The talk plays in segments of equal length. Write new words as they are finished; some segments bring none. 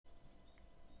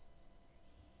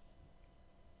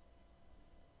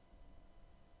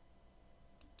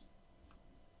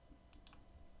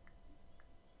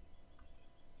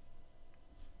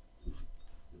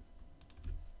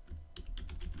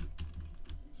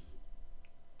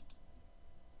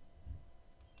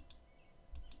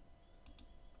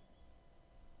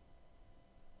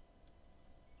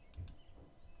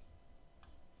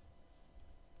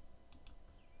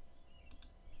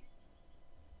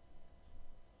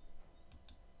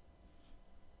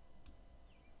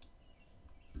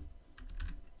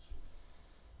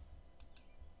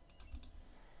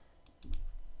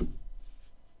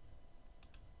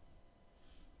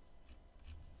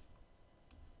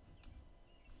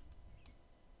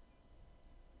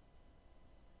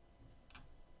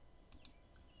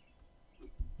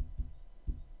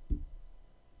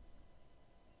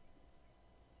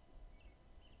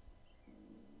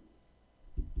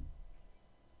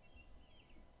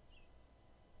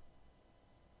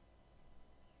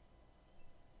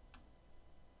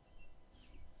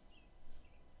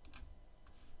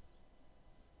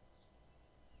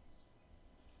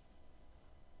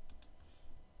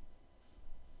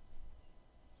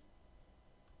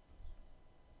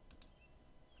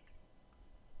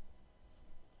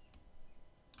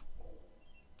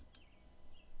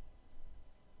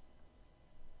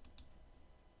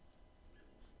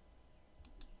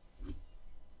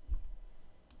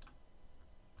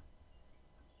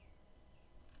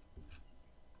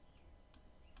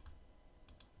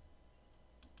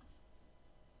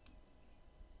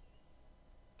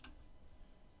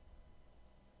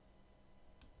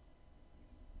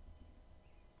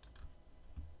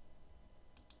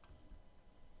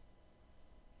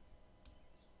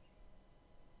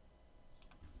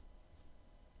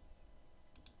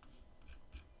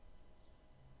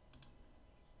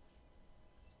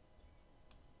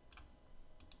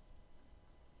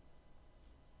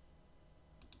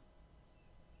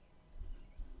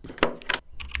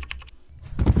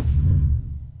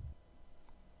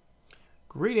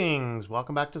Greetings,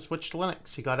 welcome back to Switch to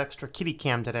Linux. You got extra kitty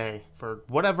cam today. For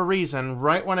whatever reason,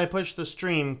 right when I pushed the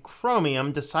stream,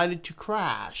 Chromium decided to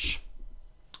crash.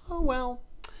 Oh well.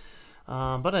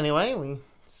 But anyway, we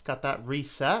just got that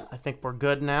reset. I think we're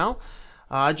good now.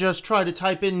 I just tried to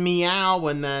type in meow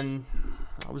and then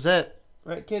that was it.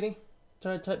 Right, kitty?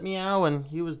 Tried to type meow and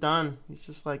he was done. He's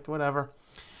just like, whatever.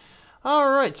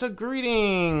 Alright, so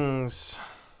greetings.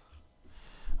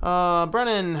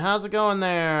 Brennan, how's it going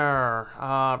there?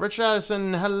 Richard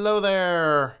Addison, hello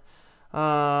there.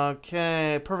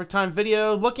 Okay, perfect time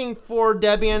video. Looking for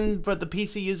Debian, but the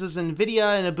PC uses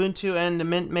NVIDIA and Ubuntu and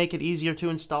Mint make it easier to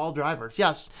install drivers.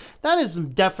 Yes, that is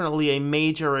definitely a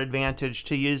major advantage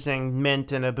to using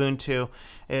Mint and Ubuntu.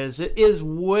 It is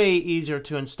way easier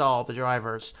to install the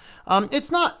drivers.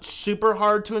 It's not super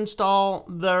hard to install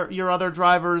your other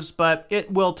drivers, but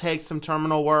it will take some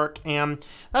terminal work, and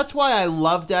that's why I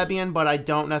love Debian, but I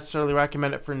don't necessarily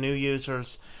recommend it for new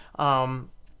users.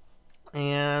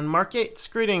 And Mark Yates,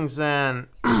 greetings then.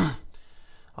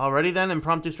 Already then,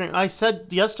 impromptu stream. I said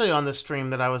yesterday on the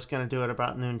stream that I was going to do it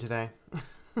about noon today.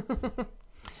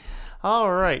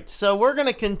 All right, so we're going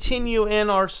to continue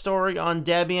in our story on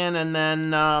Debian, and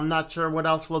then I'm not sure what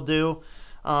else we'll do.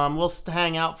 We'll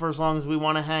hang out for as long as we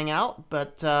want to hang out,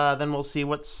 but then we'll see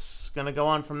what's going to go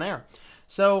on from there.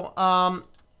 So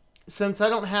since I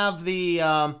don't have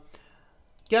the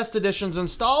guest editions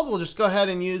installed, we'll just go ahead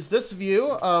and use this view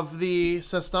of the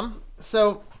system.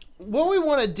 So what we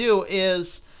want to do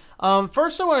is,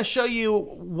 first I want to show you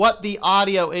what the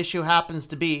audio issue happens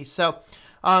to be. So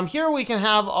here we can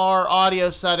have our audio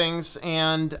settings,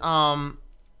 and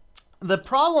the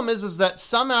problem is that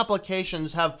some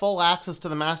applications have full access to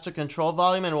the master control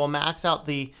volume and will max out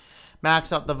the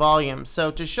volume.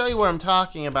 So to show you what I'm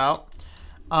talking about,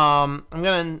 I'm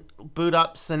going to boot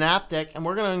up Synaptic, and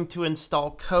we're going to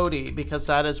install Kodi because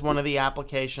that is one of the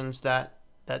applications that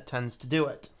tends to do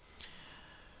it.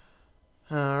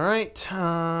 All right,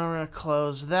 we're going to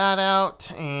close that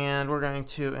out, and we're going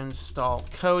to install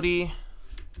Kodi.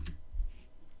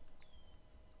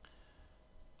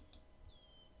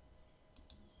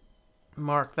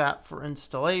 Mark that for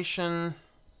installation,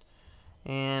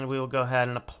 and we will go ahead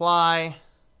and apply.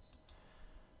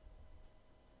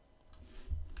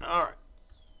 All right,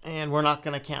 and we're not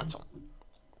going to cancel.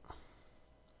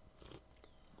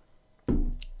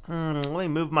 Let me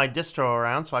move my distro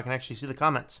around so I can actually see the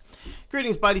comments.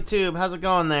 Greetings, BiteyTube. How's it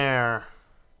going there?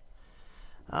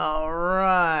 All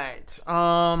right.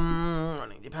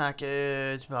 Running the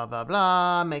package, blah, blah,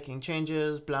 blah. Making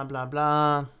changes, blah, blah,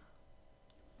 blah.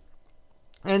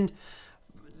 And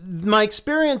my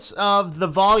experience of the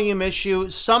volume issue,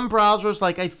 some browsers,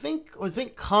 like I think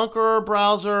Conqueror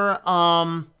browser,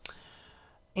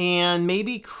 and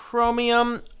maybe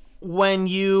Chromium, when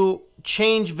you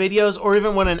change videos or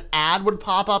even when an ad would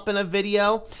pop up in a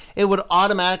video, it would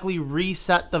automatically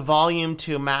reset the volume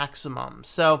to maximum.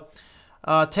 So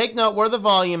take note where the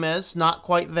volume is, not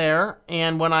quite there.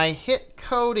 And when I hit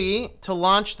Kodi to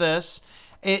launch this,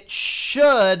 it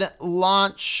should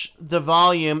launch the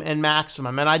volume in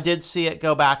maximum, and I did see it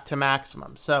go back to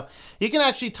maximum. So you can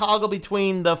actually toggle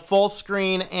between the full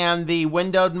screen and the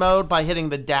windowed mode by hitting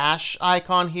the dash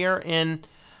icon here in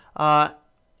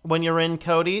when you're in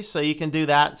Kodi. So you can do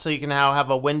that, so you can now have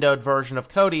a windowed version of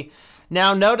Kodi.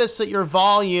 Now notice that your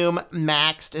volume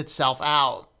maxed itself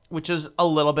out, which is a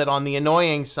little bit on the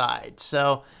annoying side.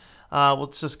 So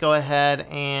let's just go ahead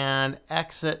and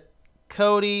exit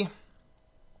Kodi.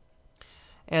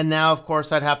 And now, of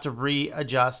course, I'd have to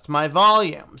readjust my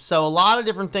volume. So a lot of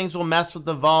different things will mess with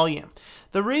the volume.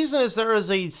 The reason is there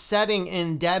is a setting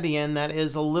in Debian that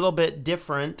is a little bit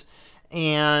different.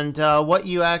 And what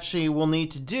you actually will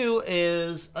need to do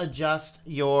is adjust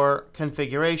your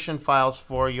configuration files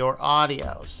for your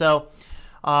audio. So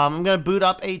I'm going to boot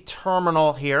up a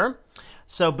terminal here.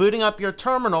 So booting up your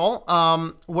terminal,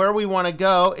 where we want to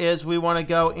go is we want to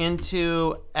go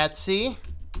into Etsy.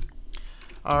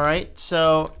 All right,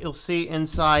 so you'll see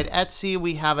inside Etsy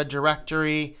we have a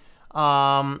directory.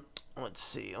 Let's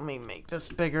see, let me make this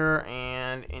bigger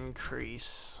and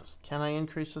increase. Can I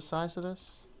increase the size of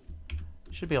this?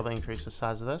 Should be able to increase the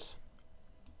size of this.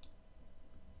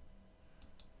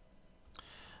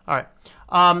 All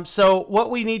right, so what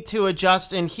we need to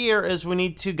adjust in here is we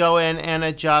need to go in and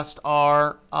adjust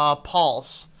our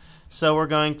pulse. So we're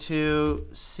going to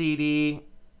cd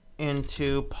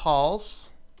into pulse.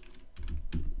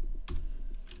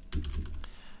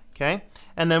 Okay,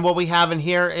 and then what we have in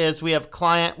here is we have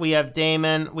client, we have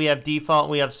daemon, we have default,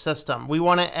 we have system. We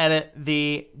want to edit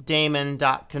the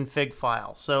daemon.config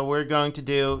file. So we're going to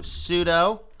do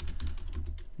sudo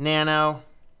nano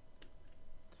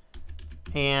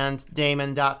and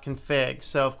daemon.config.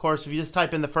 So of course, if you just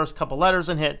type in the first couple letters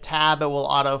and hit tab, it will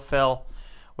autofill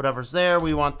whatever's there.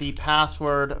 We want the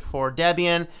password for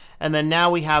Debian, and then now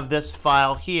we have this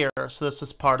file here. So this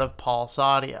is part of Pulse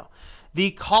Audio.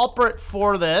 The culprit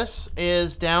for this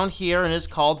is down here and is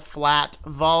called flat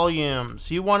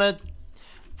volumes. You want to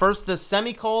first, the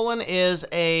semicolon is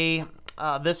a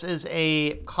this is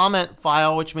a comment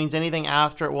file, which means anything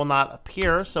after it will not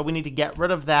appear. So we need to get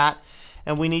rid of that,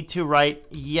 and we need to write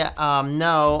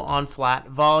no on flat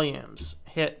volumes.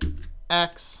 Hit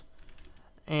X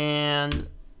and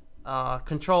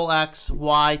Control X,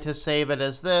 Y to save it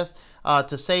as this.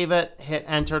 To save it, hit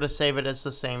Enter to save it as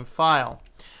the same file.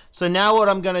 So now what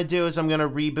I'm going to do is I'm going to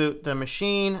reboot the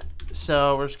machine.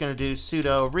 So we're just going to do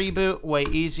sudo reboot, way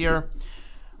easier.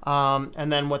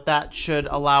 And then what that should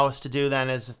allow us to do then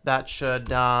is that should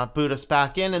boot us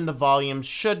back in, and the volumes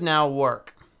should now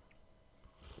work.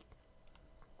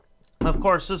 Of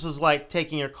course, this is like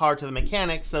taking your car to the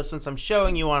mechanic, so since I'm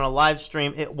showing you on a live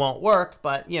stream, it won't work,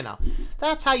 but you know,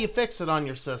 that's how you fix it on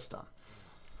your system.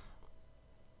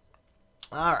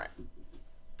 All right,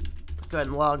 let's go ahead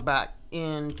and log back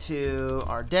into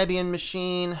our Debian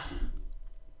machine.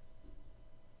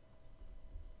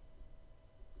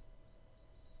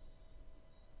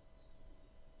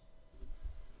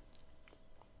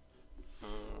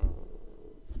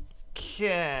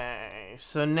 Okay,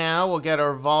 so now we'll get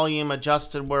our volume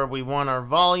adjusted where we want our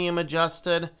volume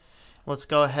adjusted. Let's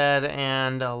go ahead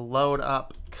and load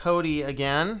up Kodi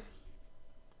again.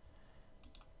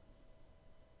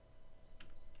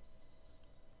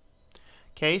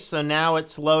 Okay, so now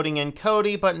it's loading in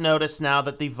Kodi, but notice now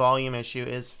that the volume issue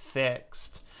is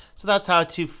fixed. So that's how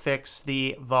to fix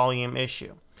the volume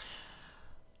issue.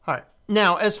 All right,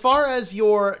 now as far as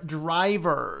your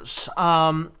drivers,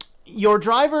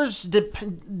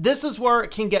 this is where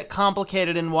it can get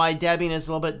complicated and why Debian is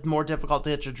a little bit more difficult to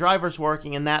get your drivers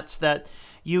working, and that's that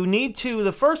you need to,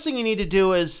 the first thing you need to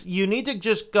do is you need to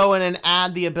just go in and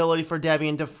add the ability for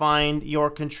Debian to find your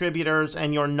contributors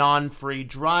and your non-free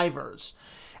drivers.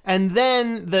 And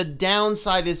then the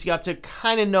downside is you have to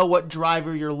kind of know what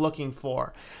driver you're looking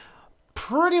for.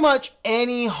 Pretty much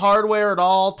any hardware at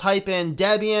all, type in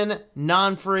Debian,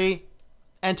 non-free,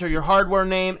 enter your hardware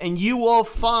name, and you will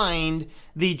find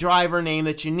the driver name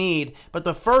that you need. But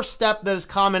the first step that is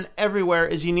common everywhere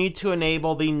is you need to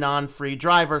enable the non-free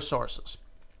driver sources.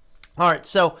 All right,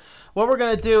 so what we're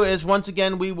going to do is, once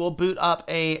again, we will boot up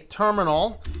a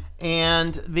terminal,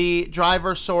 and the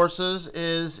driver sources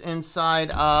is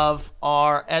inside of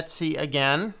our Etsy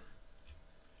again.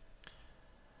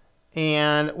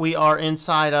 And we are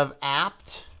inside of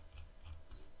apt.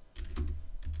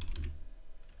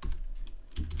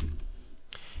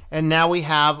 And now we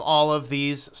have all of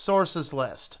these sources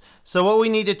list. So what we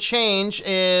need to change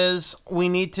is we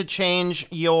need to change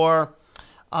your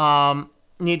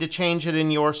it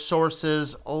in your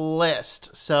sources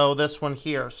list. So this one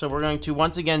here. So we're going to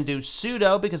once again do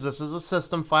sudo, because this is a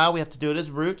system file. We have to do it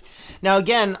as root. Now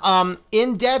again,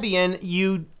 in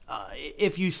Debian,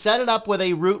 if you set it up with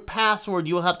a root password,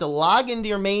 you will have to log into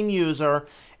your main user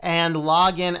and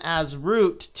log in as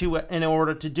root in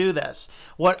order to do this.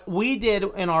 What we did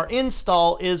in our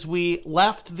install is we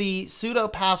left the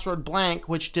sudo password blank,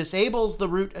 which disables the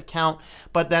root account,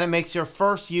 but then it makes your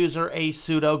first user a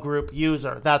sudo group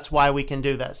user. That's why we can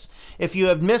do this. If you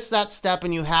have missed that step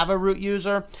and you have a root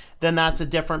user, then that's a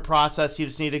different process. You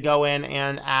just need to go in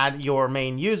and add your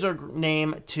main user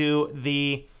name to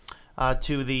the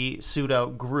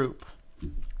sudo group.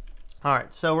 All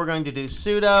right, so we're going to do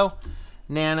sudo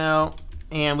nano,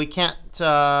 and we can't,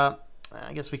 I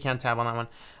guess we can tab on that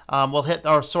one. We'll hit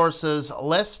our sources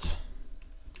list.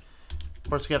 Of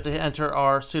course, we have to enter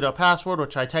our sudo password,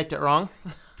 which I typed it wrong.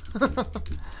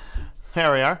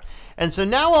 There we are. And so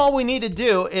now all we need to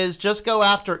do is just go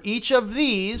after each of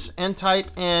these and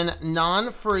type in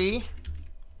non-free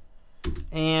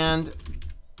and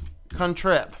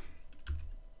contrib.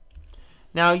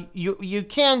 Now, you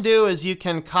can do is you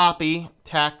can copy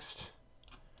text,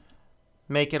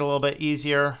 make it a little bit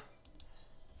easier.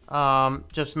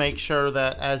 Just make sure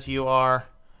that as you are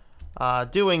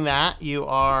doing that, you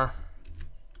are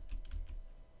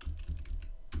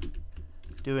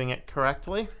doing it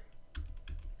correctly.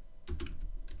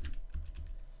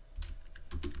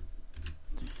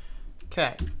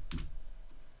 Okay.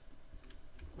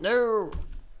 No.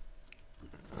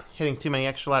 Hitting too many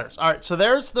extra letters. All right, so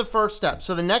there's the first step.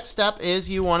 So the next step is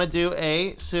you want to do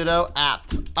a sudo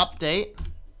apt update.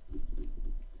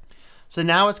 So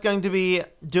now it's going to be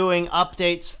doing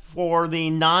updates for the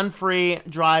non-free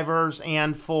drivers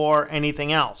and for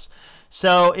anything else.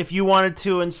 So if you wanted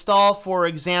to install, for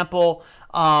example,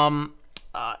 an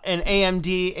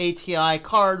AMD ATI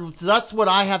card. That's what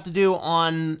I have to do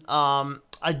on.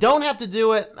 I don't have to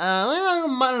do it. I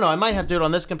don't know. I might have to do it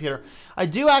on this computer. I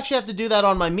do actually have to do that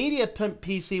on my media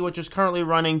PC, which is currently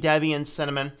running Debian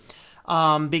Cinnamon,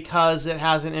 because it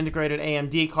has an integrated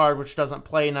AMD card, which doesn't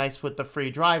play nice with the free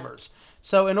drivers.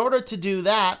 So in order to do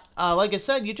that, like I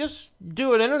said, you just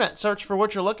do an internet search for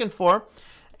what you're looking for.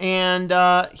 And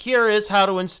here is how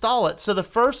to install it. So the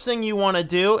first thing you want to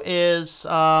do is,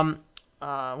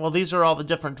 well, these are all the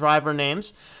different driver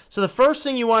names. So the first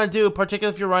thing you want to do,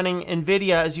 particularly if you're running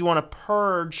NVIDIA, is you want to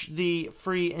purge the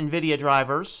free NVIDIA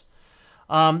drivers.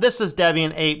 This is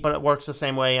Debian 8, but it works the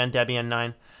same way on Debian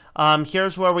 9.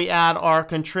 Here's where we add our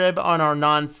contrib on our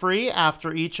non-free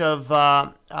after each of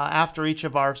our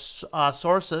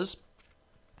sources.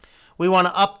 We want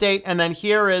to update, and then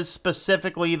here is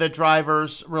specifically the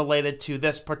drivers related to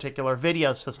this particular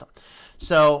video system.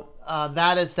 So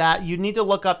that is that. You need to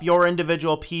look up your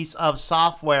individual piece of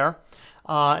software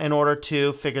in order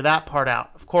to figure that part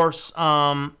out. Of course,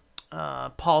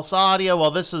 Pulse Audio,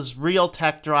 well, this is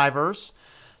Realtek drivers.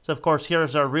 So, of course,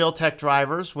 here's our Realtek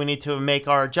drivers. We need to make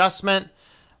our adjustment.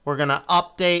 We're going to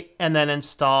update and then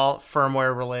install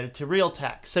firmware related to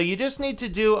Realtek. So you just need to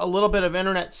do a little bit of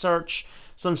internet search,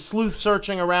 some sleuth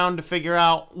searching around to figure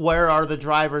out where are the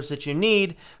drivers that you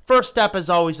need. First step is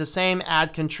always the same.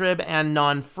 Add contrib and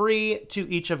non-free to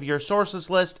each of your sources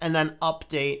list and then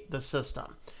update the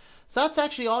system. So that's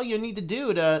actually all you need to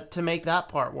do to make that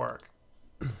part work.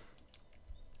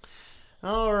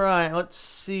 All right, let's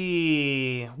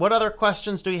see. What other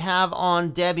questions do we have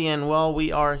on Debian while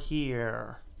we are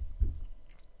here?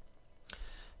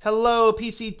 Hello,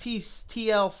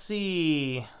 PCTLC.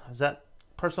 Is that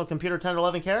Personal Computer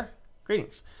 1011 Care?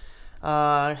 Greetings.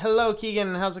 Hello,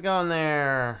 Keegan. How's it going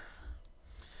there?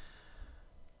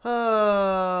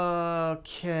 Okay.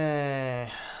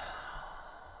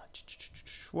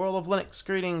 World of Linux.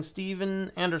 Greetings,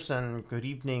 Steven Anderson. Good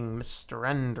evening, Mr.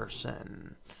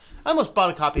 Anderson. I almost bought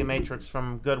a copy of Matrix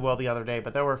from Goodwill the other day,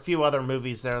 but there were a few other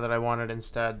movies there that I wanted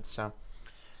instead. So,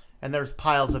 and there's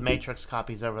piles of Matrix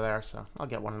copies over there, so I'll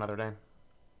get one another day.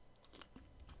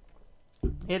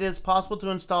 It is possible to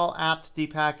install apt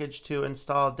dpackage to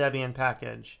install Debian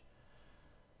package.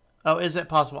 Oh, is it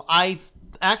possible? I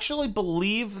actually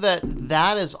believe that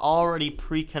that is already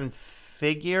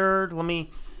pre-configured. Let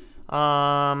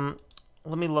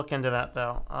me look into that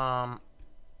though.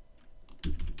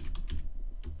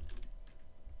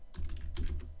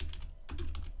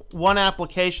 One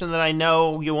application that I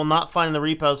know you will not find in the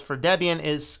repos for Debian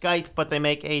is Skype, but they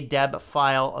make a deb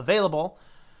file available.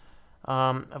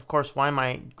 Of course, why am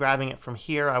I grabbing it from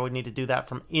here? I would need to do that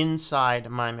from inside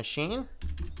my machine.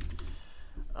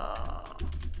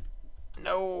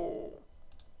 No.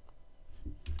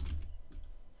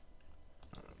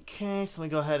 Okay, so let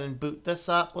me go ahead and boot this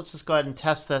up. Let's just go ahead and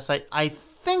test this. I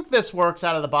think this works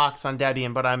out of the box on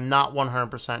Debian, but I'm not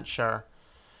 100% sure.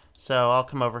 So I'll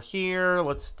come over here.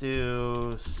 Let's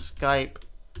do Skype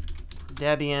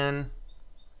Debian.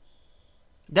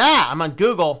 I'm on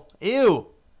Google. Ew.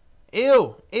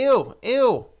 Ew. Ew.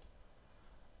 Ew.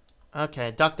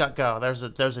 Okay,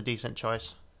 DuckDuckGo. There's a decent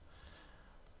choice.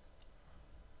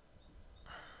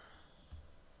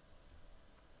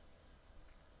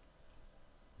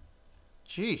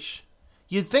 Sheesh.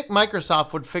 You'd think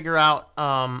Microsoft would figure out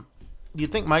SEO,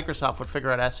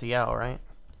 right?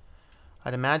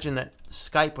 I'd imagine that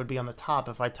Skype would be on the top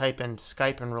if I type in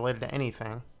Skype and related to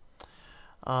anything.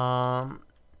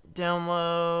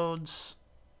 Downloads.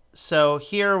 So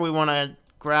here we want to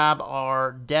grab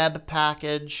our deb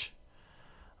package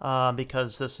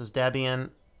because this is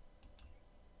Debian.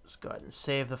 Let's go ahead and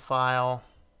save the file.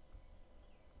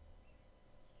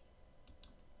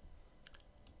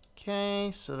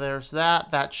 Okay, so there's that.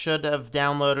 That should have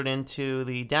downloaded into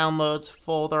the downloads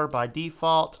folder by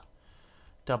default.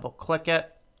 Double click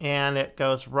it and it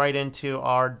goes right into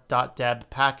our .deb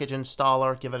package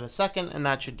installer. Give it a second and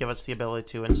that should give us the ability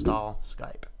to install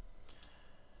Skype.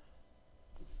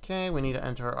 Okay, we need to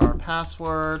enter our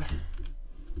password.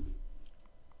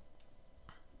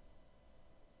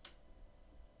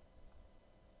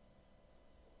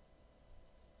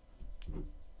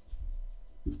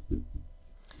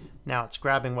 Now it's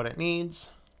grabbing what it needs.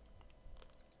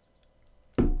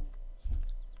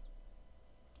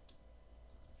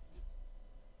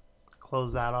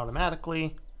 Close that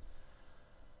automatically.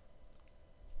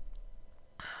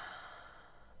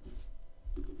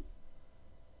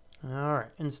 All right,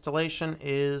 installation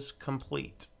is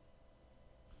complete.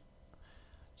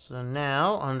 So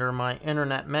now under my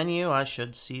internet menu, I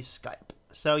should see Skype.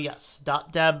 So yes,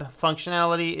 .deb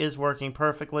functionality is working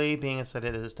perfectly, being as that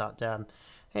it is .deb.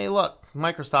 Hey, look,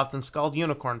 Microsoft installed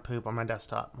unicorn poop on my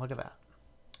desktop. Look at that.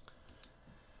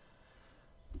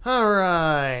 All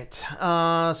right,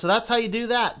 so that's how you do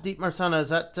that. Deep Martana, does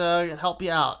that help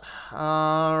you out?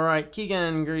 All right,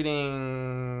 Keegan,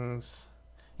 greetings.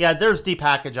 Yeah, there's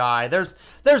depackage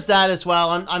there's that as well.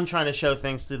 I'm trying to show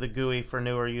things through the GUI for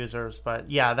newer users,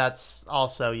 but yeah, that's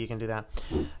also, you can do that.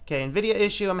 Okay, NVIDIA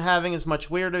issue I'm having is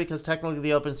much weirder because technically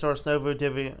the open source Novo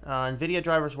NVIDIA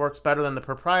drivers works better than the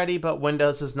proprietary, but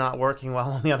Windows is not working well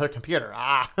on the other computer.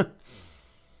 Ah.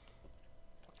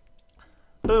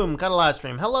 Boom, got a live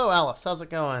stream. Hello, Alice. How's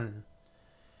it going?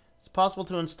 It's possible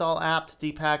to install apt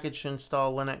depackage to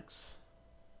install Linux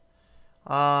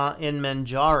in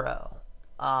Manjaro.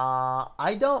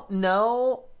 I don't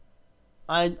know.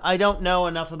 I don't know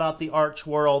enough about the Arch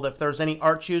world. If there's any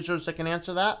Arch users that can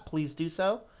answer that, please do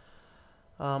so.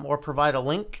 Or provide a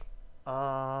link.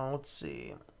 Let's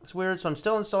see. It's weird, so I'm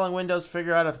still installing Windows to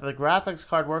figure out if the graphics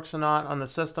card works or not on the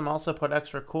system. Also put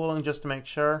extra cooling just to make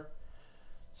sure.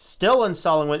 Still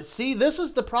installing Windows. See, this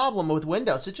is the problem with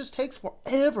Windows. It just takes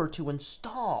forever to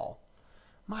install.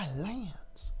 My lands.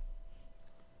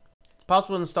 It's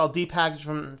possible to install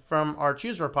depackage from Arch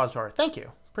user repository. Thank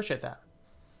you. Appreciate that.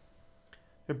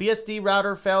 Your BSD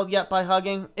router failed yet by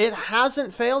hugging? It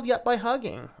hasn't failed yet by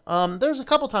hugging. There's a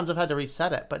couple times I've had to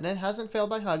reset it, but it hasn't failed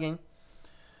by hugging.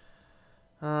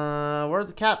 Where did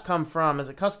the cap come from? Is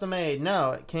it custom made?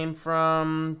 No, it came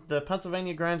from the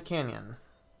Pennsylvania Grand Canyon.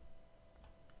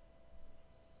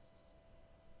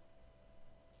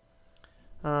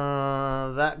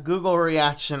 That Google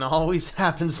reaction always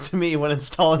happens to me when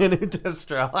installing a new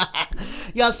distro.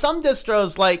 Yeah, some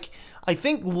distros, like, I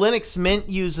think Linux Mint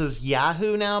uses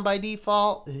Yahoo now by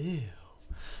default. Ew.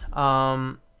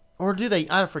 Or do they?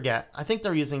 I forget. I think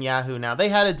they're using Yahoo now. They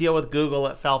had a deal with Google.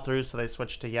 It fell through, so they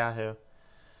switched to Yahoo.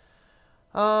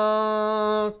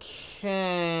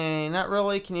 Okay. Not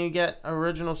really. Can you get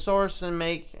original source and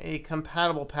make a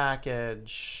compatible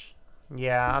package?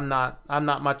 Yeah, I'm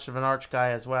not much of an Arch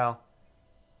guy as well.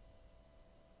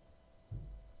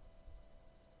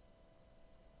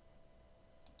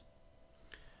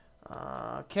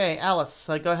 Okay, Alice,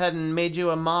 I go ahead and made you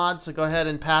a mod, so go ahead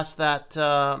and pass that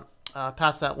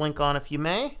link on if you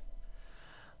may.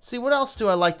 See, what else do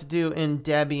I like to do in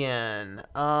Debian?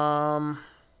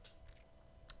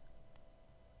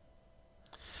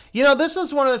 You know, this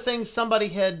is one of the things somebody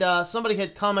had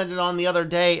commented on the other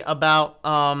day about.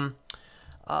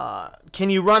 Can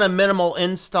you run a minimal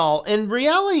install? In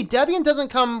reality, Debian doesn't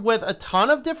come with a ton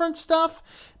of different stuff,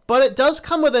 but it does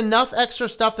come with enough extra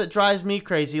stuff that drives me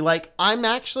crazy. Like, I'm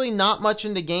actually not much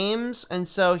into games, and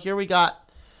so here we got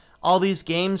all these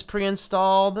games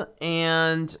pre-installed,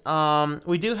 and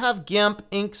we do have GIMP,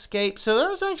 Inkscape, so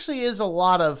there's actually is a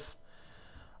lot of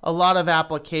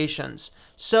applications.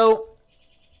 So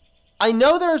I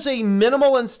know there's a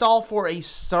minimal install for a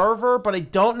server, but I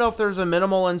don't know if there's a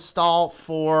minimal install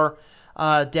for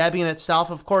Debian itself.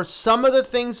 Of course, some of the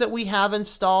things that we have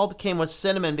installed came with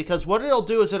Cinnamon, because what it'll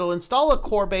do is it'll install a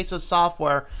core base of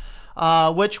software,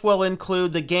 which will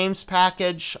include the games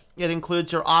package. It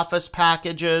includes your Office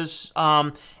packages,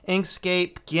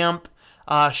 Inkscape, GIMP,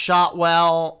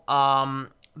 Shotwell.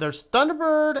 There's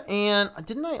Thunderbird, and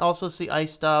didn't I also see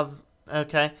iStuff?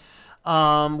 Okay.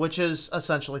 Which is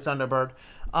essentially Thunderbird.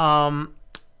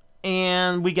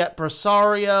 And we get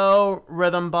Presario,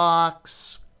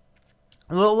 Rhythmbox,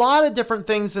 a lot of different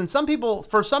things. And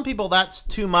for some people, that's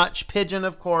too much. Pigeon,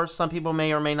 of course. Some people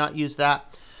may or may not use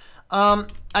that.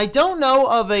 I don't know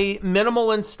of a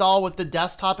minimal install with the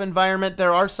desktop environment.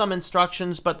 There are some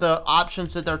instructions, but the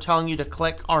options that they're telling you to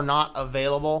click are not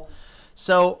available.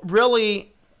 So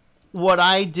really, what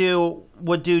I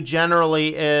would do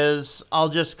generally is I'll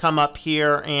just come up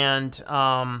here and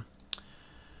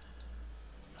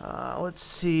let's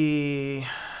see.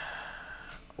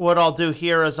 What I'll do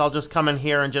here is I'll just come in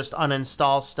here and just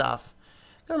uninstall stuff.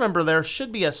 Remember, there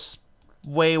should be a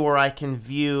way where I can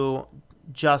view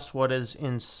just what is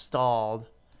installed.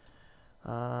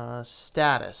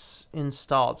 Status,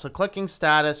 installed. So clicking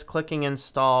status, clicking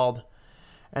installed.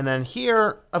 And then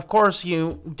here, of course,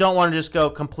 you don't want to just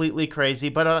go completely crazy,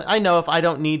 but I know if I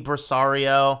don't need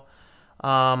Presario,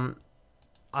 I'm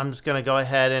just going to go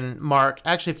ahead and mark.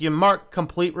 Actually, if you mark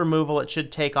complete removal, it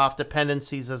should take off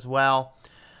dependencies as well.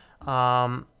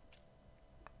 I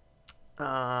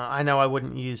know I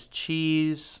wouldn't use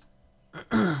cheese.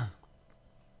 Of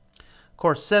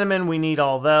course, cinnamon, we need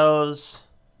all those.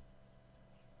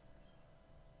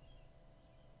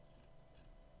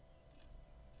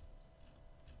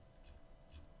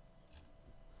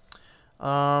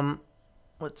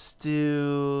 Let's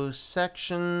do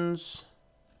sections.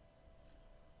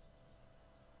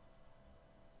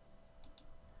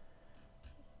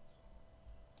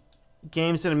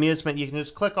 Games and amusement. You can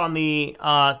just click on the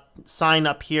sign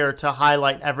up here to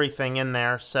highlight everything in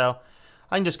there. So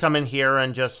I can just come in here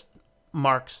and just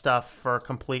mark stuff for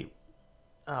complete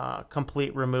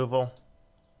removal.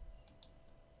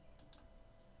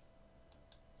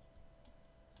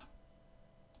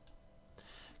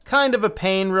 Kind of a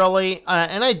pain, really,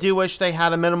 and I do wish they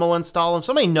had a minimal install. If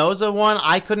somebody knows of one,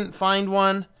 I couldn't find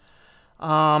one.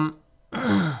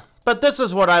 But this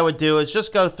is what I would do, is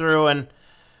just go through and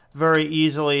very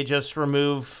easily just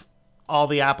remove all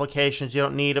the applications you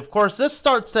don't need. Of course, this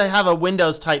starts to have a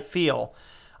Windows-type feel.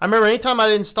 I remember anytime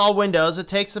I'd install Windows, it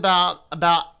takes about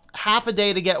half a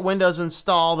day to get Windows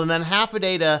installed, and then half a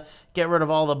day to get rid of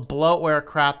all the bloatware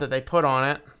crap that they put on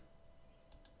it.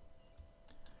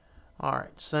 All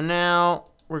right, so now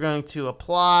we're going to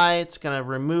apply. It's going to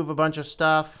remove a bunch of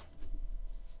stuff.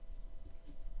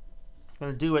 It's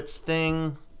going to do its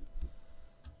thing.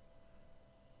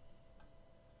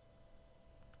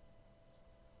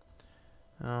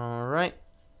 All right.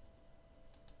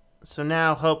 So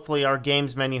now hopefully our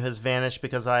games menu has vanished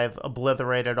because I've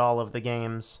obliterated all of the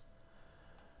games.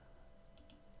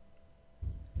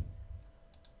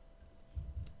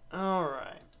 All right.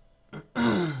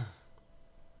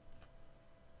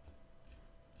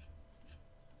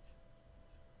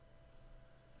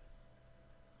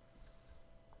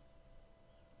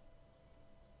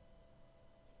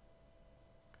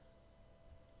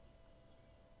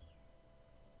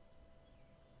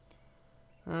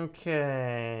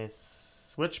 Okay,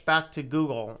 switch back to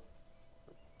Google.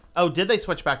 Oh, did they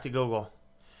switch back to Google?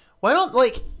 Why don't,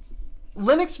 like,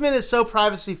 Linux Mint is so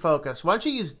privacy focused. Why don't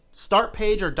you use Start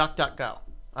Page or DuckDuckGo?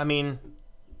 I mean,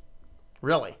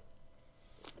 really.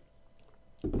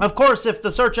 Of course, if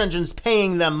the search engine's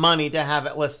paying them money to have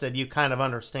it listed, you kind of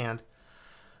understand.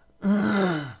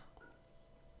 Setting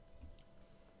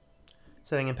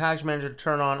in Package Manager to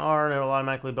turn on R, and it will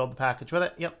automatically build the package with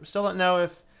it. Yep, still don't know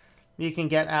if you can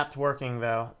get apt working,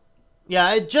 though.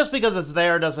 Yeah, just because it's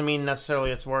there doesn't mean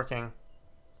necessarily it's working.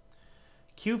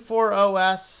 Q4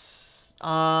 OS.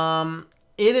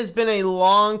 It has been a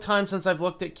long time since I've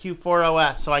looked at Q4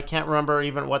 OS, so I can't remember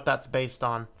even what that's based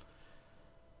on.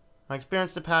 My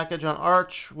experience, the package on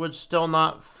Arch would still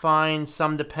not find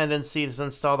some dependencies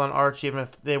installed on Arch even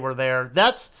if they were there.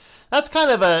 That's kind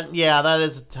of a, yeah, that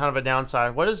is kind of a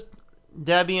downside. What is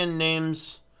Debian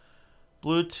names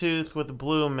Bluetooth with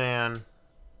Blue Man?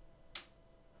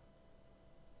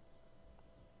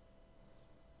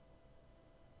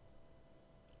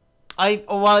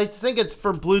 I think it's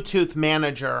for Bluetooth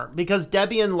Manager, because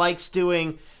Debian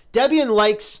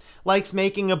likes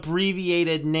making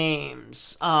abbreviated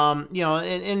names. You know,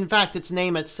 in fact, its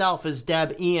name itself is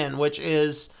Debian, which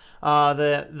is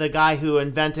the guy who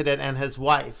invented it and his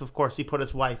wife. Of course, he put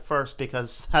his wife first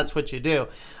because that's what you do.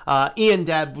 Ian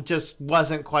Deb just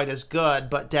wasn't quite as good,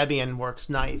 but Debian works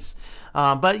nice.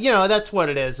 But you know, that's what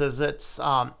it is. It's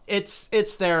there. It's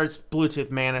Bluetooth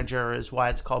Manager is why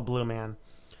it's called Blue Man.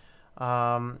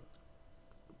 Robert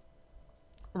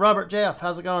JF,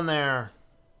 how's it going there?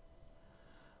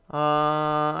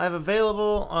 I have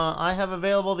available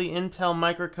the Intel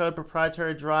microcode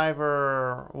proprietary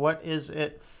driver. What is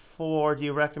it for? Do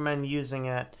you recommend using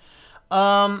it?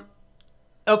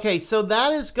 Okay, so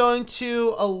that is going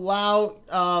to allow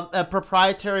a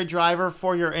proprietary driver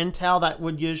for your Intel. That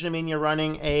would usually mean you're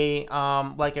running a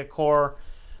like a Core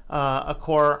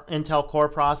Intel Core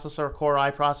processor, Core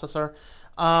i processor.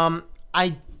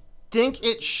 I think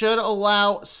it should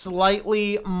allow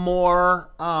slightly more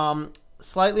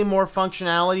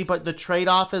functionality, but the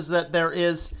trade-off is that there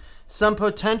is some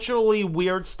potentially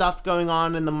weird stuff going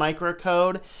on in the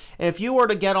microcode. If you were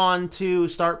to get on to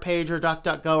Start Page or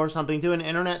DuckDuckGo or something, do an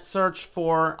internet search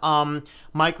for Intel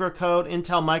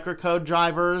microcode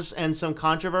drivers and some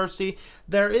controversy,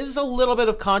 there is a little bit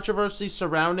of controversy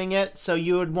surrounding it, so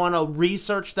you would want to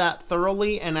research that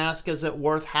thoroughly and ask, is it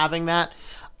worth having that?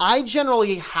 I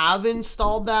generally have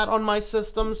installed that on my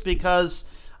systems because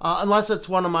unless it's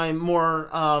one of my more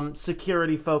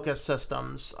security-focused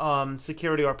systems,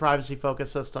 security or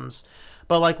privacy-focused systems.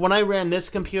 But like when I ran this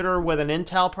computer with an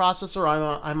Intel processor,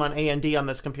 I'm on AMD on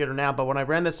this computer now, but when I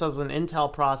ran this as an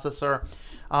Intel processor,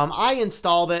 I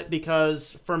installed it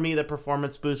because for me the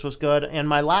performance boost was good. And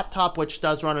my laptop, which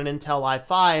does run an Intel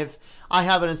i5, I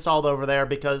have it installed over there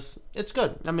because it's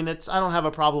good. I mean, I don't have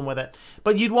a problem with it.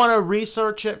 But you'd want to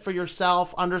research it for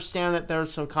yourself, understand that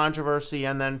there's some controversy,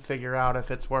 and then figure out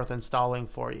if it's worth installing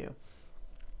for you.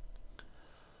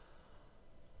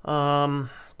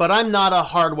 But But I'm not a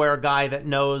hardware guy that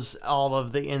knows all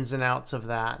of the ins and outs of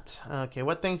that. Okay,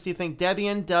 what things do you think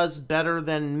Debian does better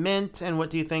than Mint, and what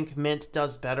do you think Mint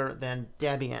does better than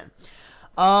Debian?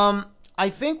 I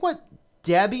think what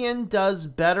Debian does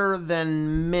better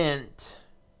than Mint,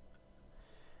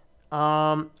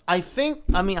 I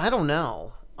don't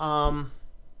know.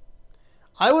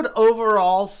 I would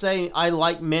overall say I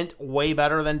like Mint way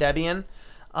better than Debian.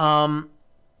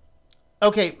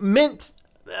 Okay, Mint,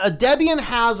 Debian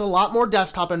has a lot more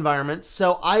desktop environments,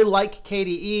 so I like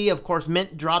KDE. Of course,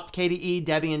 Mint dropped KDE,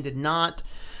 Debian did not.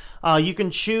 You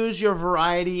can choose your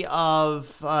variety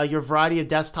of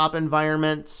desktop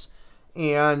environments,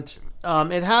 and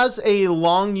it has a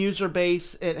long user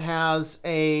base. It has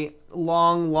a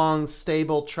long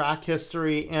stable track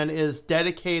history, and is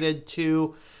dedicated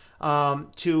to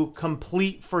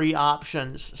complete free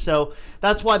options. So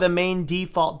that's why the main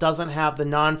default doesn't have the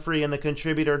non-free and the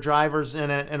contributor drivers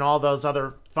in it and all those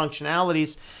other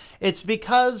functionalities. It's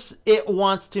because it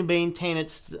wants to maintain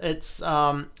its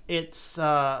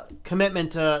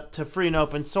commitment to free and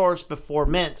open source before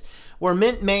Mint, where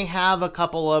Mint may have a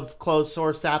couple of closed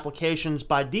source applications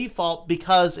by default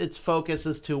because its focus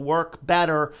is to work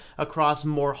better across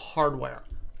more hardware.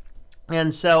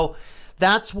 And so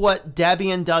that's what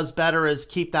Debian does better, is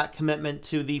keep that commitment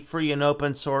to the free and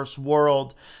open source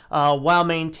world while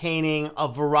maintaining a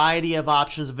variety of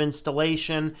options of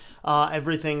installation,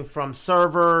 everything from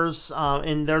servers,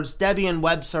 and there's Debian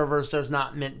web servers, there's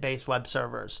not Mint-based web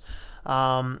servers.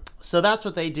 So that's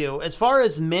what they do. As far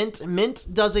as Mint, Mint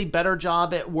does a better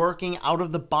job at working out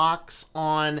of the box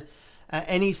on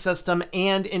any system,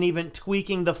 and in even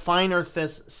tweaking the finer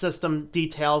system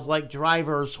details like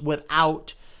drivers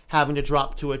without having to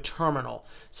drop to a terminal.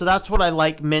 So that's what I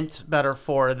like Mint better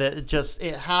for, that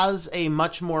it has a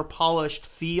much more polished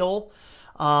feel,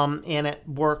 and it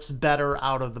works better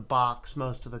out of the box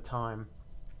most of the time.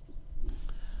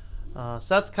 So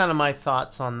that's kind of my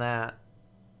thoughts on that.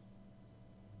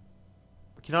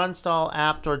 You can uninstall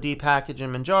apt or depackage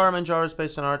in Manjaro. Manjaro is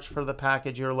based on Arch. For the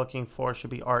package you're looking for should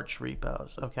be Arch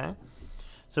repos. Okay.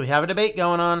 So we have a debate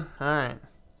going on. All right.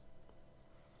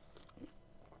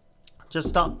 Just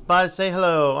stop by to say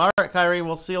hello. All right, Kyrie.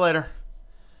 We'll see you later.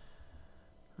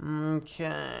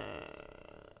 Okay.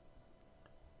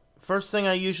 First thing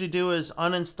I usually do is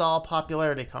uninstall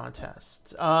popularity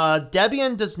contests.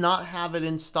 Debian does not have it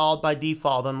installed by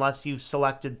default unless you've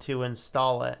selected to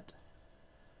install it.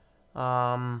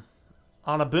 On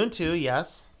Ubuntu,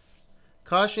 yes.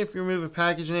 Caution if you remove a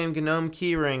package named GNOME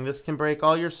keyring. This can break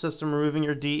all your system, removing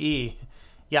your DE.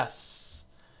 Yes.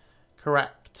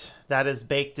 Correct. That is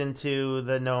baked into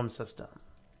the GNOME system.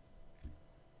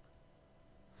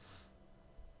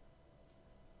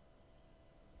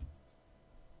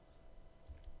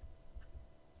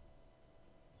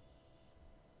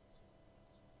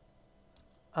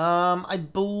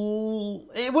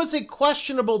 It was a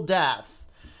questionable death.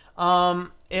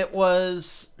 It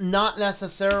was not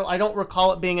necessarily, I don't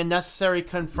recall it being a necessary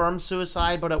confirmed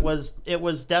suicide, but it was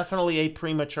definitely a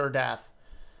premature death.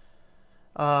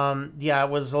 Yeah, it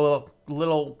was a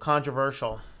little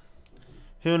controversial.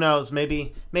 Who knows?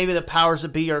 Maybe the powers that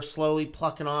be are slowly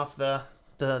plucking off the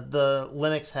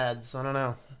Linux heads. I don't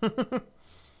know.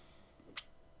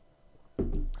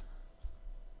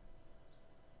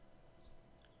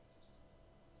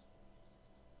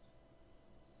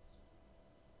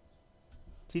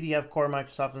 TDF core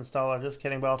Microsoft installer. Just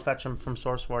kidding, but I'll fetch them from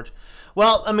SourceForge.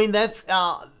 Well, I mean, that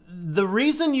the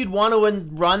reason you'd want to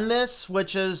run this,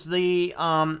 which is the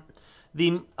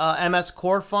MS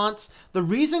Core fonts, the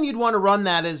reason you'd want to run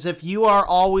that is if you are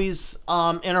always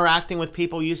interacting with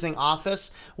people using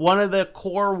Office. One of the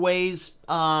core ways,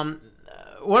 one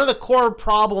of the core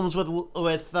problems with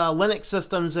Linux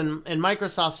systems and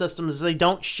Microsoft systems is they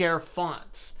don't share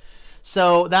fonts.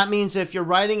 So that means if you're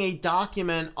writing a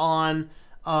document on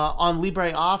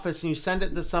LibreOffice and you send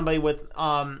it to somebody with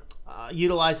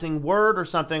utilizing Word or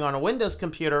something on a Windows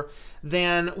computer,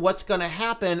 then what's going to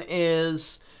happen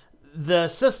is the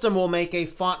system will make a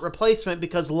font replacement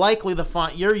because likely the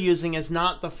font you're using is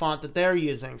not the font that they're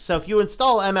using. So if you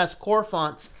install MS Core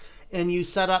fonts and you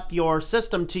set up your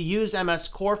system to use MS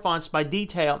Core fonts by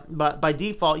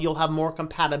default, you'll have more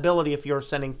compatibility if you're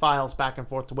sending files back and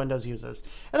forth to Windows users.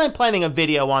 And I'm planning a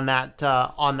video on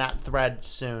that thread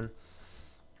soon.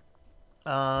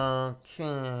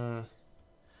 Okay.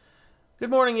 Good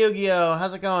morning, Yu-Gi-Oh!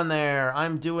 How's it going there?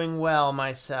 I'm doing well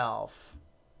myself.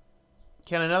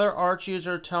 Can another Arch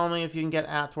user tell me if you can get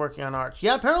apt working on Arch?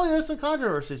 Yeah, apparently there's some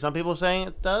controversy. Some people saying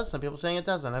it does, some people saying it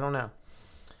doesn't. I don't know.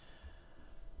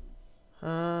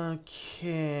 Okay.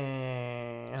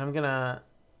 And I'm gonna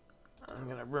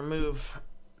remove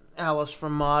Alice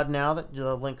from Mod now that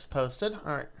the link's posted.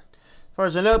 All right. As far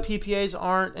as I know, PPAs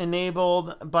aren't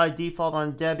enabled by default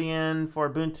on Debian for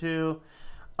Ubuntu.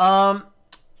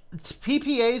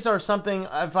 PPAs are something,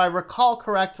 if I recall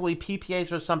correctly,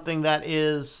 PPAs are something that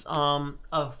is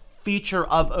a feature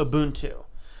of Ubuntu.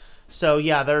 So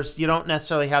yeah, you don't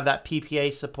necessarily have that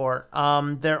PPA support.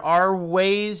 There are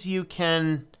ways you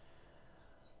can,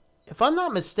 if I'm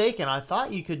not mistaken, I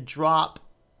thought you could drop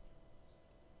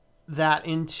that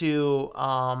into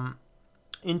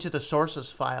the sources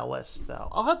file list, though.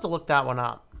 I'll have to look that one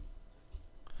up.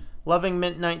 Loving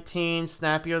Mint 19,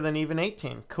 snappier than even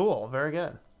 18. Cool, very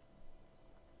good.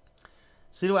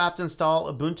 Sudo apt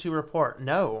install Ubuntu report.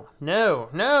 No.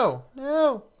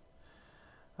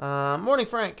 Morning,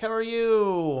 Frank. How are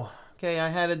you? Okay, I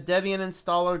had a Debian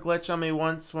installer glitch on me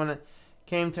once when it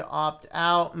came to opt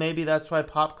out. Maybe that's why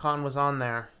PopCon was on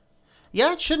there.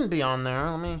 Yeah, it shouldn't be on there.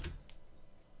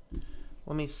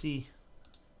 Let me see.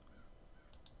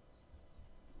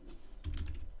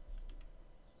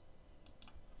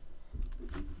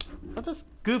 But this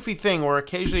goofy thing where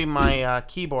occasionally my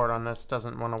keyboard on this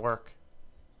doesn't want to work.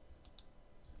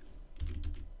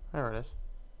 There it is.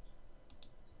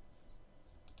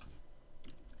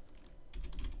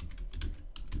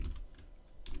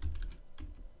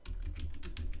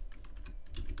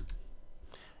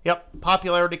 Yep,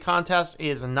 popularity contest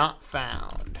is not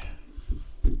found.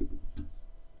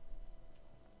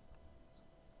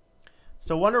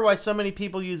 So wonder why so many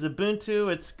people use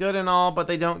Ubuntu. It's good and all, but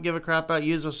they don't give a crap about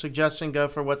user suggestion. Go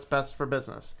for what's best for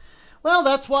business. Well,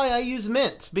 that's why I use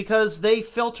Mint, because they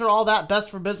filter all that best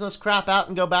for business crap out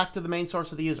and go back to the main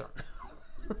source of the user.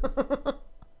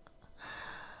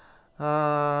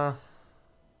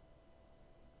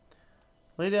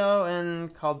 Lido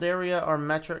and Calderia are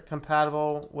metric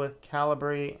compatible with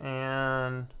Calibri,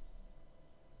 and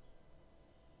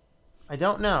I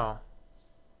don't know.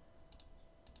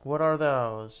 What are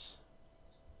those?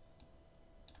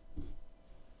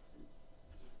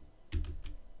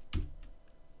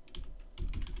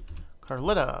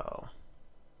 Carlito.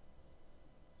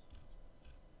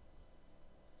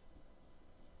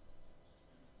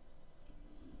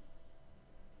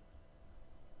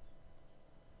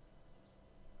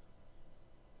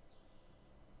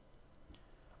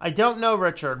 I don't know,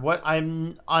 Richard.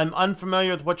 I'm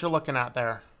unfamiliar with what you're looking at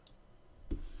there.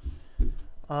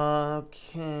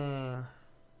 Okay. I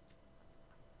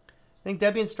think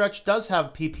Debian Stretch does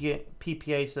have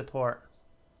PPA support.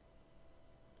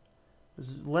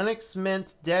 Linux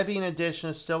Mint Debian Edition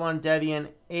is still on Debian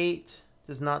 8.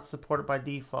 Does not support it by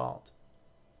default.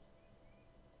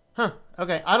 Huh.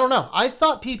 Okay. I don't know. I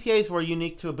thought PPAs were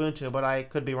unique to Ubuntu, but I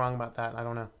could be wrong about that. I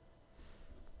don't know.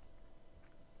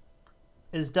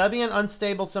 Is Debian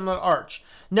unstable similar to Arch?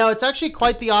 No, it's actually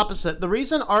quite the opposite. The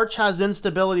reason Arch has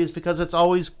instability is because it's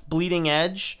always bleeding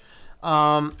edge.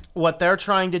 What they're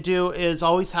trying to do is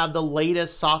always have the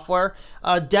latest software.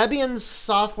 Debian's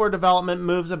software development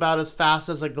moves about as fast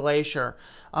as a glacier.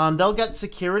 They'll get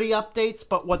security updates,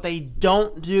 but what they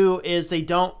don't do is they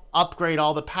don't upgrade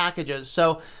all the packages.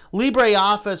 So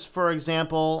LibreOffice, for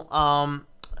example,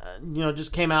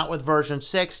 just came out with version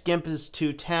 6. GIMP is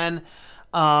 2.10.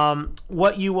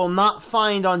 What you will not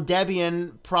find on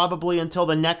Debian probably until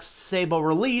the next stable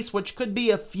release, which could be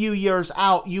a few years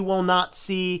out, you will not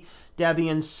see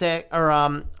Debian 6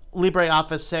 or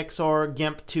LibreOffice 6 or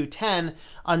GIMP 2.10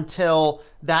 until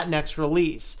that next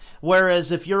release.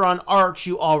 Whereas if you're on Arch,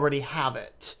 you already have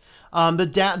it.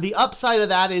 The upside of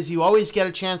that is you always get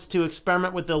a chance to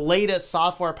experiment with the latest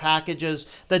software packages.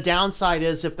 The downside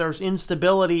is if there's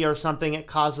instability or something, it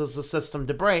causes the system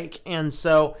to break. And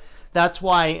so that's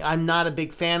why I'm not a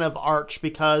big fan of Arch,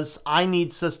 because I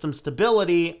need system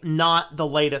stability, not the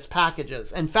latest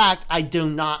packages. In fact, I do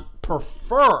not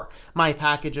prefer my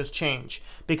packages change,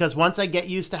 because once I get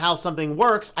used to how something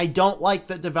works, I don't like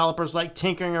that developers like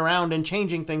tinkering around and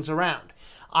changing things around.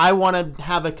 I want to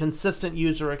have a consistent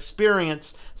user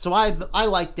experience, so I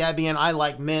like Debian, I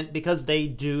like Mint, because they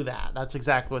do that. That's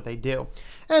exactly what they do.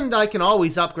 And I can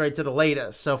always upgrade to the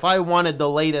latest. So if I wanted the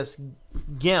latest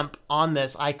GIMP on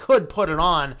this, I could put it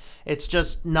on. It's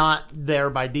just not there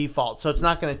by default. So it's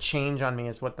not going to change on me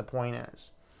is what the point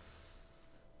is.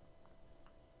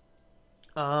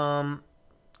 The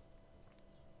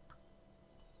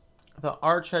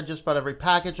Arch had just about every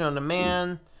package on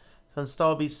demand. So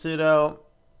install be sudo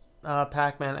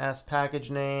pacman s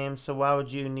package name. So why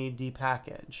would you need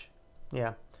dpackage?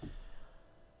 Yeah.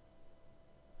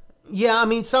 Yeah, I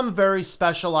mean, some very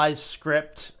specialized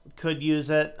script could use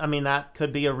it. I mean, that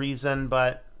could be a reason,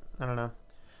 but I don't know.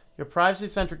 You're a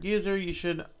privacy-centric user. You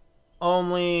should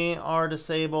only or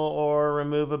disable or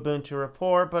remove Ubuntu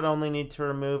report, but only need to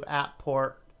remove app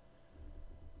port,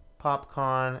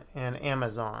 Popcon, and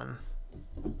Amazon.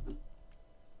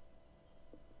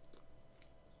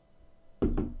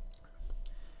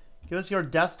 Give us your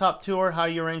desktop tour, how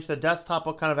you arrange the desktop,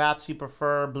 what kind of apps you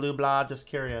prefer, blah, blah, just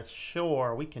curious.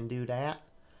 Sure, we can do that.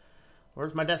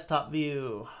 Where's my desktop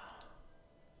view?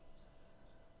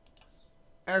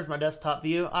 There's my desktop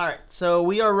view. All right, so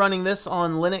we are running this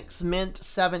on Linux Mint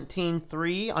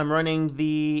 17.3. I'm running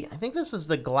the, I think this is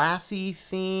the Glassy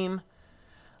theme.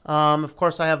 Of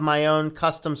course, I have my own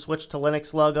custom switch to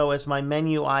Linux logo as my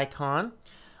menu icon.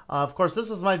 Of course,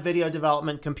 this is my video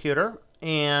development computer.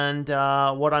 And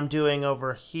what I'm doing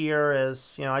over here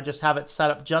is, I just have it set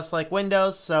up just like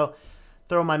Windows. So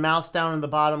throw my mouse down in the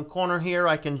bottom corner here.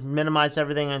 I can minimize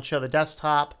everything and show the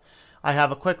desktop. I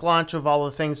have a quick launch of all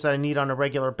the things that I need on a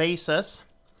regular basis.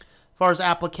 As far as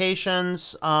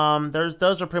applications,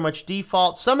 those are pretty much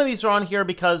default. Some of these are on here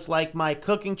because, like, my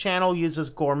cooking channel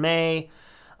uses Gourmet.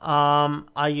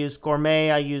 I use Gourmet.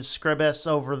 I use Scribus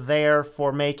over there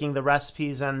for making the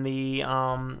recipes and the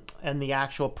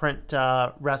actual print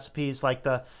recipes. Like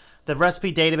the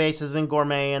recipe database is in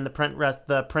Gourmet, and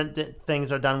the print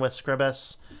things are done with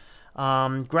Scribus.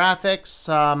 Graphics,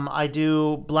 I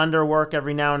do Blender work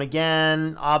every now and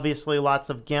again. Obviously, lots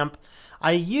of GIMP.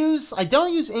 I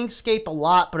don't use Inkscape a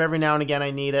lot, but every now and again I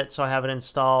need it, so I have it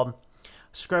installed.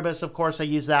 Scribus, of course, I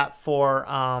use that for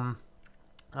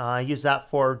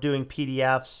doing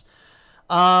PDFs.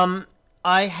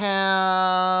 I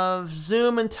have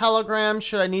Zoom and Telegram,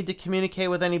 should I need to communicate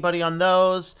with anybody on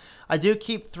those. I do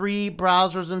keep 3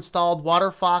 browsers installed.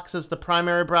 WaterFox is the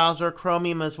primary browser.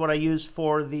 Chromium is what I use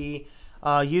for the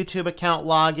YouTube account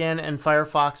login, and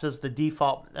Firefox is the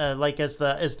default, is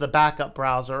the backup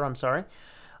browser. I'm sorry.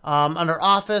 Under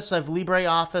Office, I have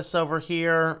LibreOffice over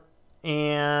here.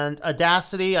 And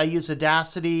Audacity, I use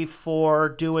Audacity for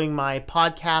doing my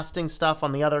podcasting stuff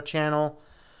on the other channel.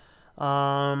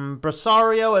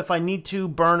 Brasario, if I need to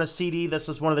burn a CD, this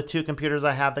is one of the 2 computers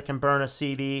I have that can burn a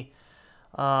CD.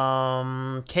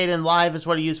 Kden Live is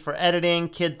what I use for editing.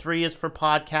 Kid 3 is for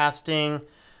podcasting.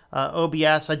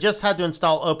 OBS, I just had to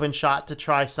install OpenShot to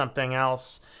try something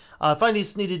else. If I need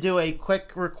to do a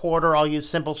quick recorder, I'll use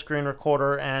Simple Screen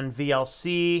Recorder and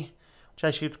VLC.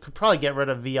 I could probably get rid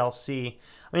of VLC.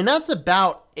 I mean, that's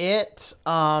about it.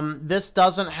 This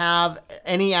doesn't have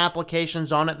any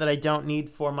applications on it that I don't need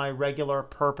for my regular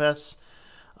purpose.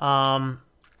 And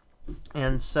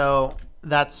so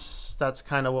that's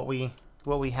kind of what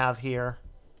we have here.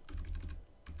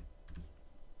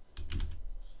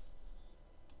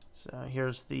 So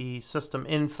here's the system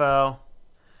info.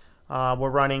 We're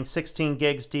running 16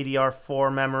 gigs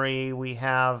DDR4 memory. We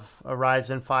have a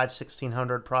Ryzen 5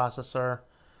 1600 processor.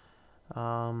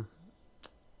 And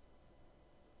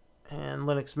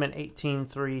Linux Mint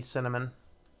 18.3 Cinnamon.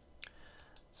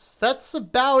 So that's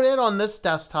about it on this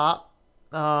desktop.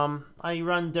 I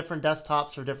run different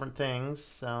desktops for different things.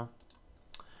 So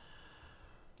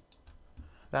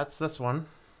that's this one.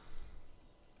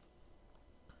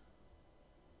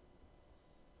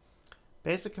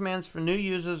 Basic commands for new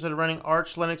users that are running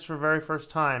Arch Linux for the very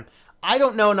first time. I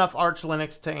don't know enough Arch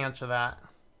Linux to answer that.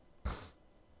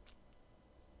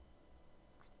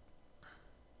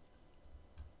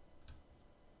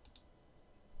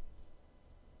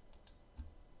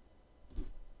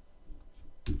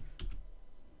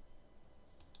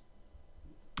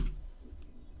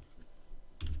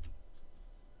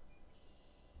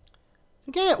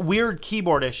 I'm getting a weird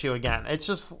keyboard issue again. It's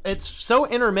so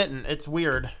intermittent. It's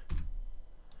weird.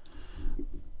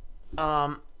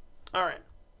 All right.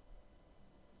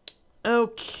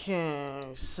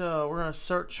 Okay, so we're gonna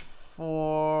search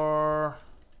for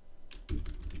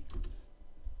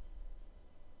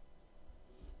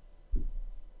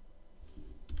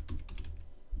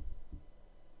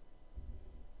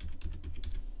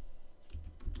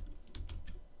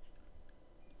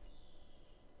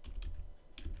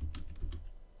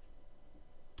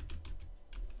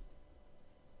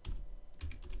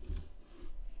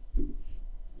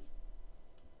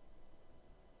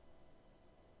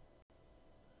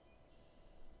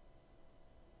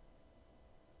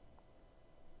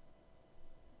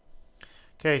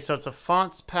okay, so it's a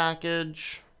fonts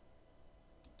package.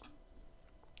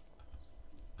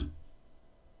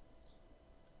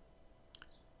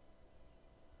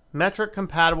 Metric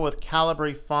compatible with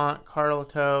Calibri font.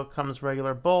 Carlito comes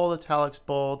regular bold, italics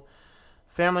bold.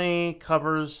 Family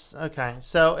covers. Okay,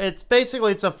 so it's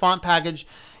basically it's a font package.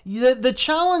 The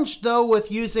challenge though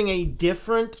with using a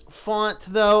different font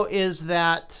though is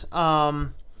that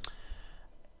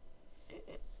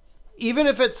even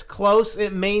if it's close,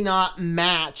 it may not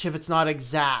match if it's not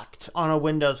exact on a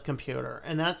Windows computer.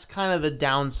 And that's kind of the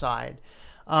downside.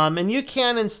 And you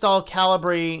can install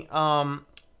Calibri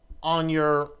on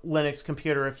your Linux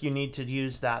computer if you need to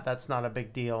use that. That's not a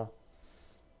big deal.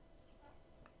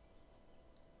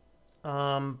 But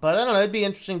I don't know. It'd be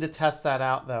interesting to test that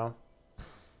out, though.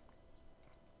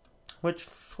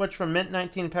 Switch from Mint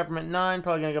 19 to Peppermint 9.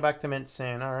 Probably going to go back to Mint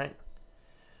soon. All right.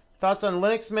 Thoughts on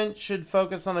Linux Mint should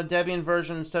focus on the Debian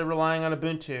version instead of relying on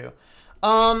Ubuntu.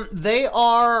 They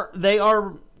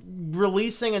are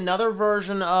releasing another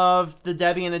version of the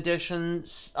Debian edition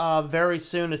very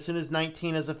soon. As soon as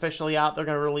 19 is officially out, they're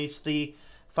going to release the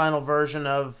final version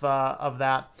of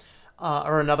that,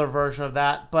 or another version of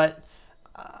that. But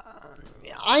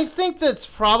I think that's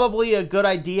probably a good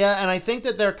idea, and I think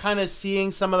that they're kind of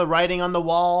seeing some of the writing on the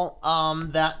wall,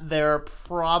 that they're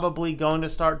probably going to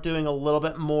start doing a little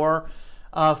bit more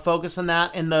focus on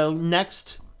that. And the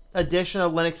next edition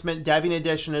of Linux Mint, Debian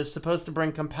edition, is supposed to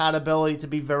bring compatibility to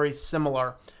be very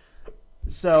similar.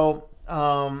 So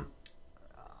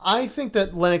I think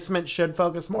that Linux Mint should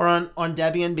focus more on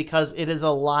Debian, because it is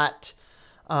a lot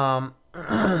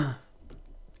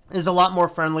more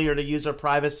friendlier to user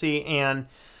privacy, and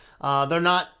they're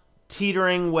not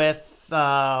teetering with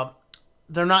IPOs,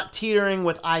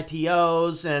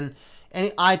 and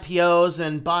any IPOs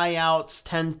and buyouts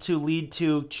tend to lead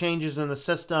to changes in the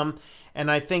system.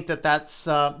 And I think that that's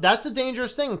a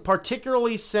dangerous thing,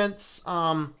 particularly since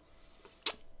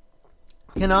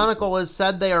Canonical has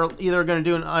said they are either going to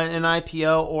do an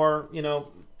IPO or, you know,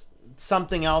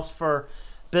 something else for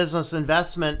business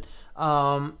investment.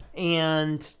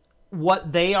 And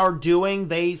what they are doing,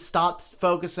 they stopped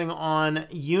focusing on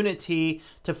Unity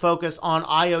to focus on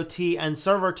IoT and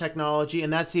server technology,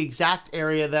 and that's the exact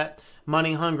area that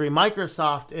money-hungry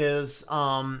Microsoft is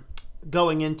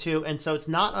going into. And so it's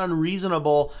not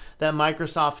unreasonable that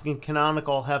Microsoft and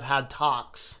Canonical have had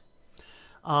talks.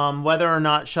 Whether or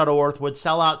not Shuttleworth would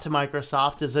sell out to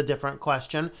Microsoft is a different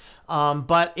question.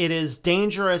 But it is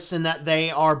dangerous in that they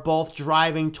are both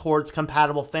driving towards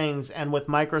compatible things. And with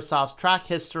Microsoft's track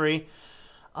history,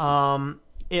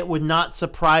 it would not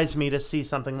surprise me to see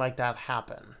something like that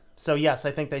happen. So yes,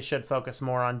 I think they should focus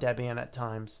more on Debian at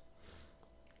times.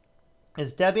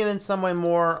 Is Debian in some way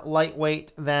more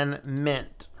lightweight than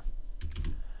Mint?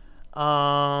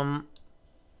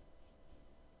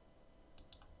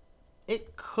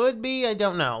 It could be. I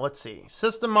don't know. Let's see.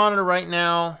 System monitor right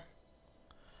now.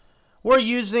 We're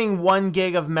using 1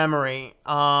 gig of memory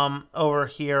over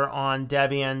here on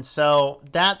Debian. So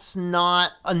that's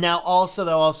not... now also,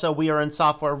 though, we are in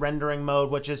software rendering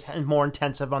mode, which is more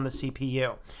intensive on the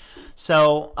CPU.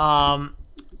 So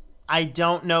I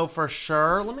don't know for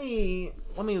sure. Let me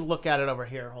look at it over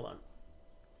here. Hold on.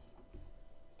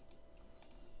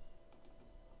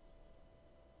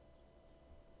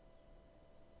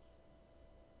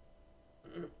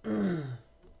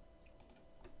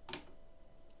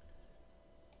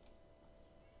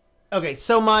 Okay,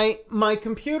 so my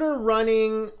computer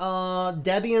running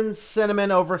Debian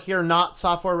Cinnamon over here, not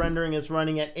software rendering, is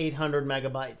running at 800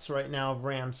 megabytes right now of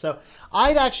RAM. So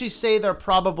I'd actually say they're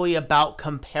probably about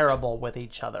comparable with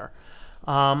each other.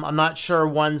 I'm not sure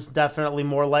one's definitely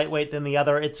more lightweight than the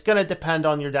other. It's going to depend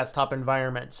on your desktop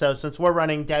environment. So since we're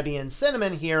running Debian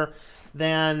Cinnamon here,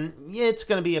 then it's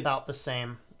going to be about the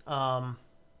same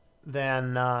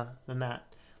than that.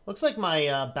 Looks like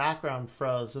my background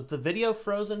froze. Is the video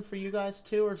frozen for you guys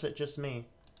too, or is it just me?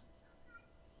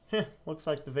 Looks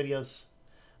like the video's,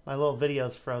 my little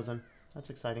video's frozen. That's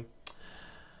exciting.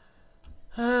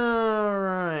 All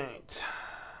right.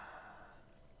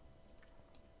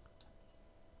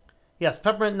 Yes,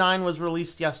 Peppermint 9 was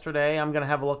released yesterday. I'm going to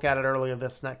have a look at it earlier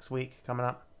this next week coming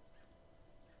up.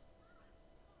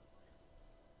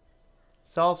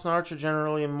 Salts and Arch are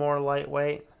generally more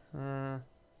lightweight.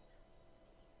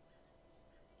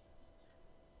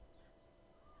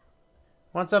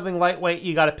 Want something lightweight,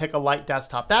 you got to pick a light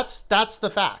desktop. That's the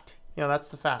fact. You know, that's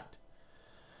the fact.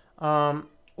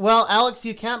 Well, Alex,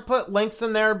 you can't put links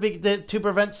in there to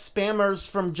prevent spammers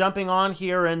from jumping on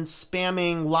here and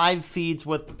spamming live feeds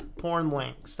with porn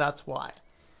links. That's why.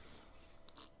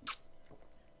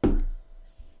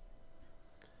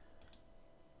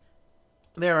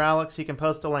 There, Alex, you can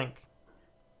post a link.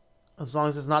 As long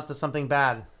as it's not to something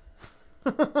bad.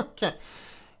 Okay.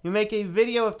 You make a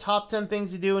video of top 10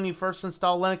 things you do when you first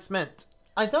install Linux Mint.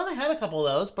 I thought I had a couple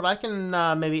of those, but I can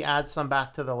maybe add some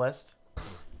back to the list.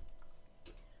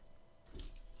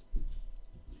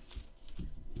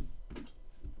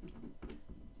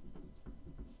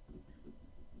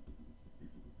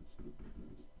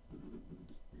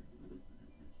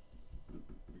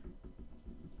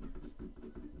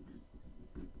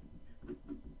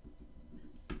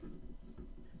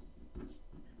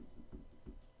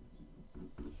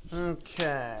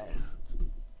 Okay.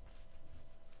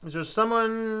 Is there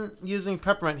someone using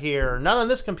Peppermint here? Not on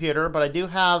this computer, but I do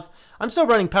have... I'm still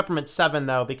running Peppermint 7,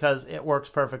 though, because it works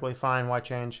perfectly fine. Why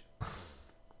change?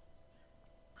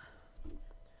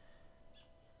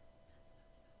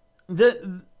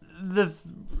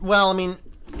 Well, I mean,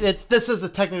 this is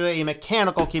technically a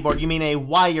mechanical keyboard. You mean a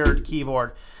wired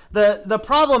keyboard. The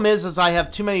problem is I have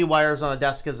too many wires on the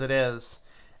desk as it is.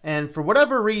 And for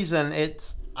whatever reason,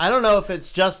 I don't know if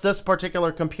it's just this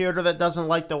particular computer that doesn't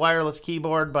like the wireless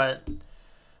keyboard, but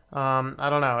I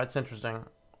don't know. It's interesting.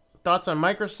 Thoughts on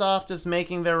Microsoft is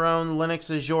making their own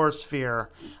Linux Azure sphere.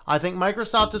 I think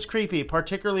Microsoft is creepy,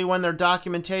 particularly when their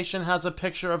documentation has a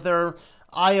picture of their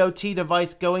IoT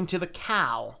device going to the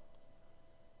cow.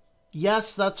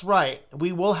 Yes, that's right.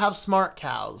 We will have smart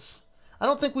cows. I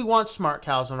don't think we want smart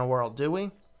cows in the world, do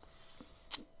we?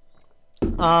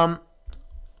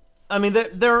 I mean,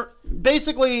 they're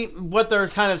basically what they're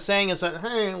kind of saying is that,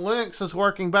 hey, Linux is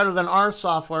working better than our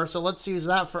software, so let's use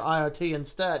that for IoT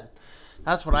instead.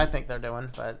 That's what I think they're doing,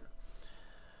 but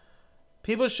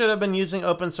people should have been using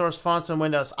open source fonts in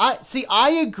Windows.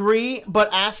 I agree,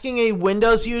 but asking a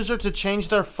Windows user to change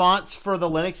their fonts for the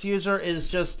Linux user is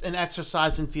just an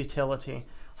exercise in futility.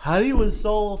 How do you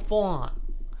install a font?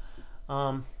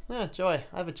 Yeah, joy.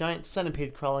 I have a giant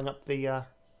centipede crawling up the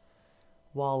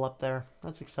wall up there.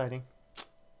 That's exciting.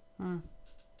 Oh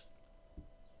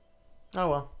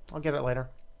well, I'll get it later.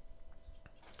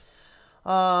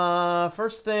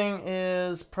 First thing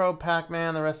is Pro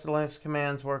Pac-Man. The rest of the Linux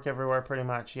commands work everywhere pretty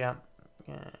much. Yeah.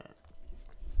 The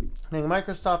thing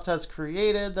Microsoft has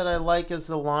created that I like is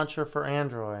the launcher for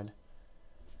Android.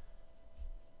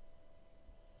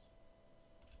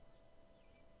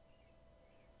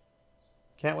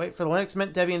 Can't wait for the Linux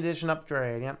Mint Debian Edition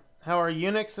upgrade. Yep. How are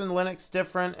Unix and Linux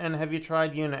different, and have you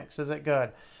tried Unix? Is it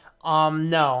good?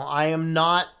 No, I am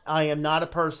not a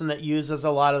person that uses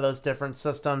a lot of those different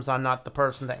systems. I'm not the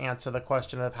person to answer the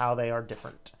question of how they are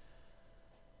different.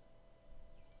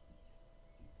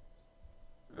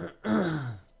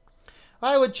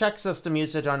 I would check system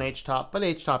usage on HTOP, but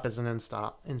HTOP isn't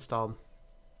installed.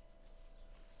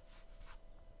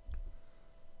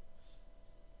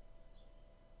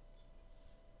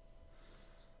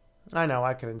 I know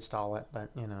I could install it,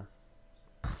 but you know.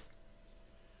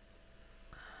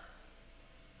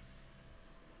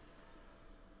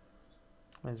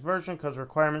 Latest version because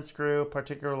requirements grew,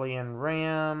 particularly in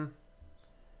RAM.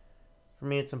 For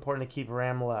me, it's important to keep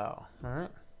RAM low. All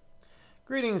right.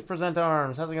 Greetings, Present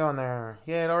Arms. How's it going there?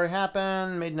 Yeah, it already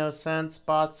happened. Made no sense.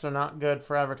 Bots are not good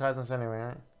for advertisements anyway,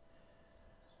 right?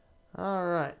 All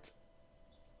right.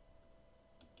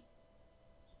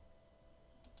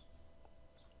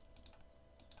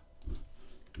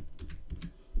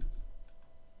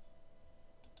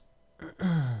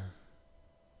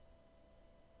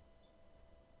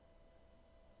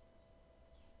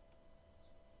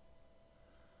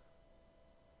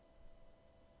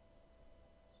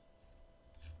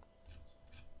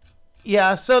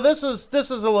 Yeah, so this is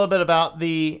a little bit about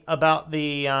the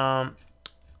app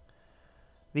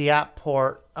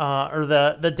port or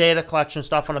the data collection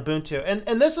stuff on Ubuntu,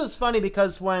 and this is funny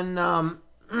because when I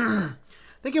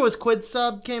think it was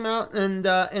QuidSub came out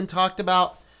and talked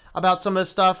about some of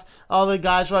this stuff, all the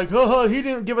guys were like, oh, he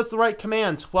didn't give us the right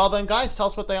commands. Well, then guys, tell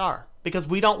us what they are, because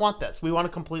we don't want this. We want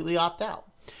to completely opt out.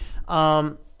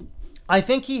 I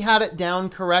think he had it down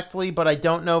correctly, but I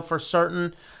don't know for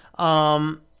certain.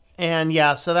 And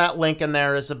yeah, so that link in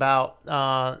there is about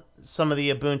some of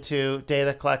the Ubuntu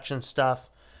data collection stuff.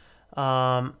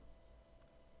 But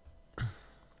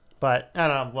I don't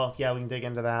know. Well, yeah, we can dig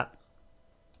into that.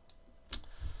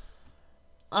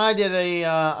 I did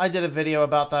a video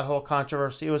about that whole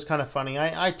controversy. It was kind of funny.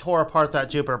 I tore apart that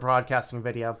Jupiter Broadcasting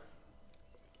video.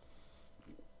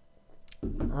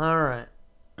 All right.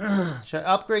 Should I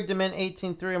upgrade to Mint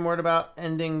 18.3? I'm worried about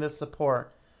ending the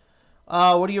support.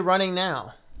 What are you running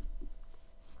now?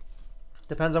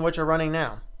 Depends on what you're running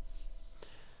now.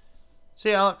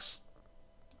 See, Alex.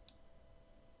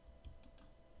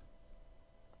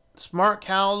 Smart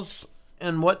cows,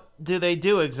 and what do they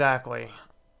do exactly?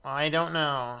 I don't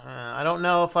know. I don't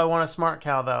know if I want a smart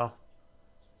cow, though.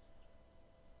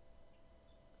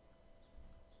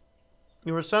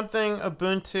 You were something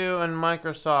Ubuntu and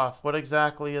Microsoft. What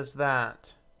exactly is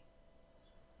that?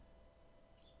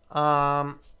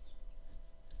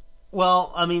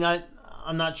 Well, I mean,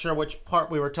 I'm not sure which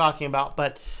part we were talking about,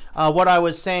 but what I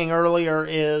was saying earlier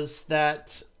is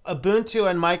that Ubuntu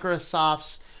and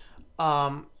Microsoft's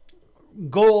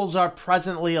goals are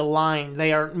presently aligned.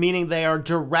 Meaning they are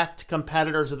direct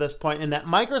competitors at this point, and that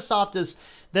Microsoft is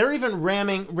They're even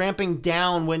ramping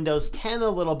down Windows 10 a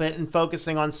little bit and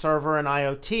focusing on server and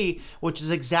IoT, which is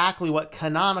exactly what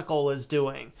Canonical is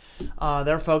doing.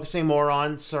 They're focusing more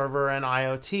on server and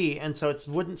IoT, and so it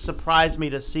wouldn't surprise me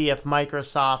to see if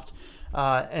Microsoft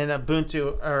and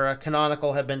Ubuntu or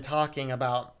Canonical have been talking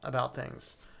about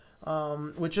things,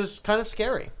 which is kind of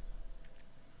scary.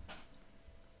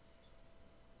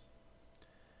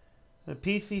 The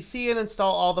PCC and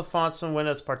install all the fonts in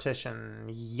Windows partition.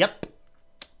 Yep.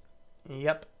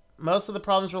 Most of the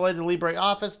problems related to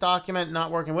LibreOffice document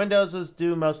not working Windows is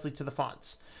due mostly to the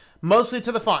fonts. Mostly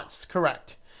to the fonts,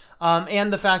 correct.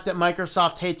 And the fact that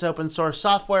Microsoft hates open source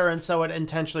software, and so it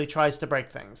intentionally tries to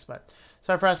break things. But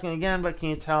sorry for asking again, but can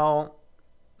you tell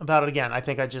about it again? I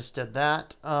think I just did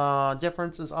that.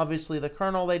 Difference is obviously the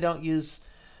kernel. They don't use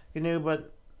GNU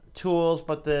tools,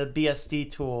 but the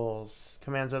BSD tools.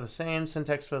 Commands are the same.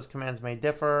 Syntax for those commands may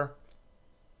differ.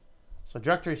 So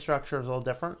directory structure is a little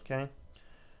different. Okay.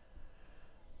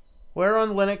 Where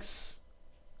on Linux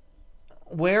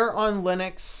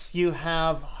you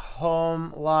have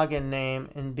home login name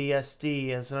in BSD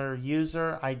as another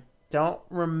user? I don't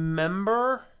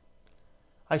remember.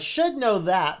 I should know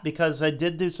that because I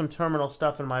did do some terminal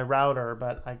stuff in my router,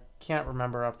 but I can't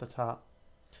remember off the top.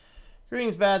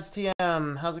 Greetings, Bads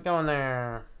TM. How's it going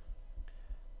there?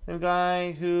 Same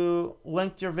guy who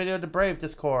linked your video to Brave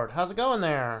Discord. How's it going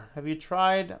there? Have you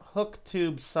tried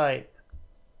HookTube site?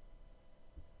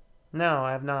 No,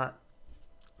 I have not.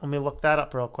 Let me look that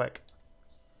up real quick.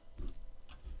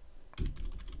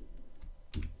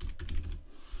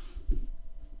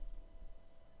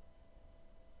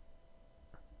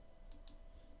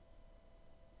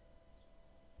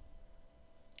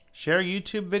 Share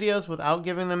YouTube videos without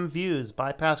giving them views.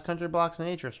 Bypass country blocks and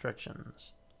age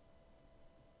restrictions.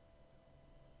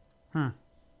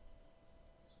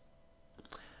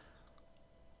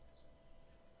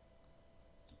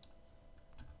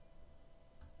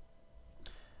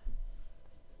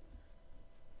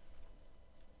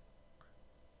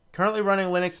 Currently running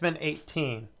Linux Mint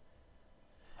 18.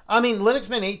 I mean, Linux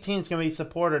Mint 18 is going to be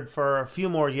supported for a few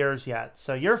more years yet.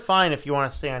 So you're fine if you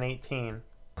want to stay on 18.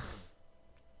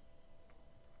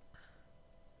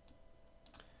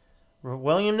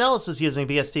 William Nellis is using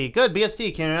BSD. Good,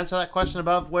 BSD. Can you answer that question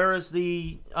above? Where is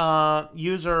the home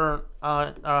user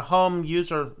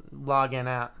login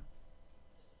at?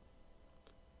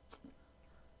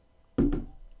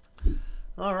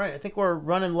 All right, I think we're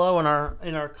running low in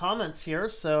our comments here,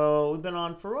 so we've been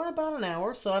on for about an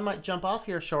hour, so I might jump off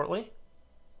here shortly.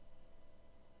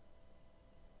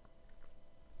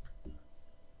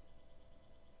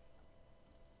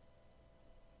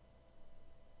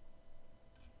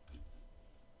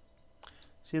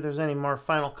 See if there's any more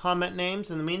final comment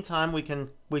names. In the meantime,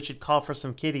 we should call for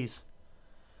some kitties.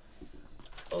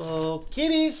 Oh,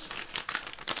 kitties!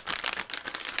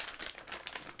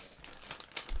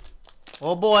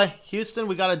 Oh boy, Houston,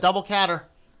 we got a double catter.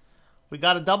 We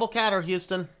got a double catter,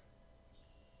 Houston.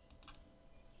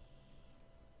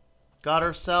 Got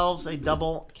ourselves a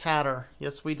double catter.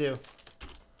 Yes, we do.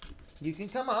 You can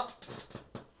come up.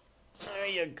 There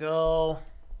you go.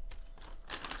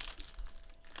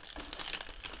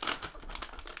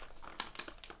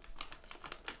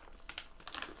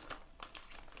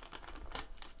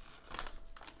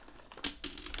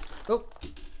 Oh.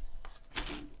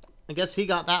 I guess he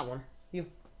got that one. You.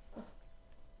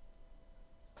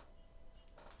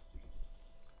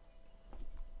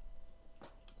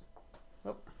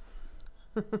 Oh.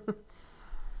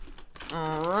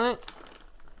 All right.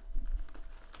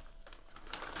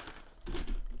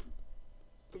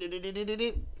 There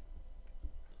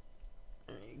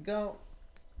you go.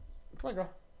 Come on, girl.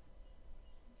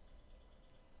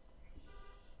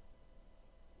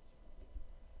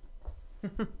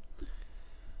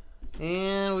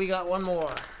 And we got one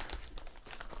more.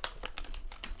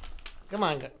 Come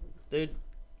on, dude.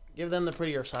 Give them the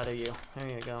prettier side of you. There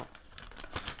you go.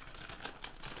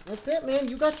 That's it, man.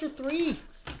 You got your 3.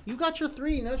 You got your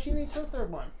 3. Now she needs her 3rd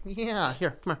one. Yeah,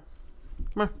 here. Come here.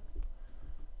 Come here.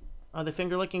 Are they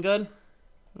finger licking good?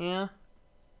 Yeah.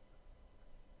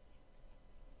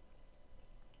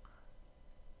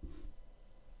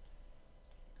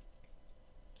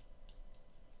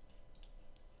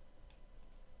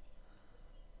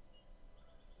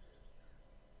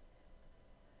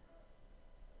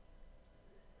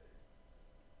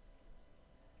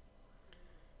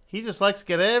 He just likes to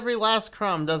get every last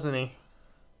crumb, doesn't he?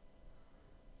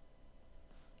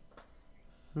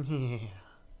 Yeah.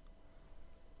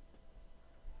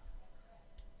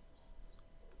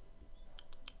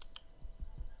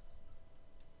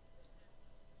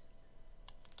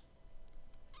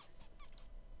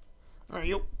 Are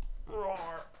you?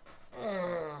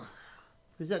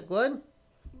 Is that good?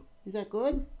 Is that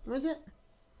good? Is it?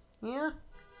 Yeah? Is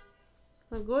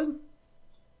that good?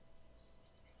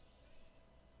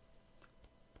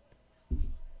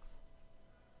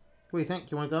 What do you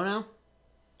think? You want to go now? Want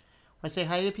to say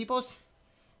hi to peoples?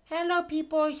 Hello,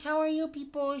 peoples. How are you,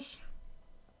 peoples?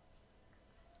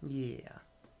 Yeah.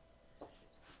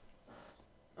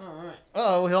 All right.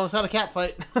 Uh-oh, we almost had a cat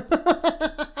fight.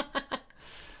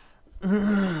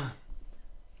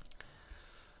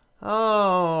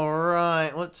 All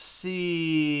right. Let's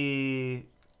see.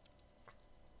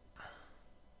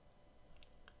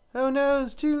 Oh no,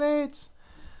 it's too late.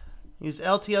 Use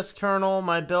LTS kernel.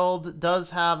 My build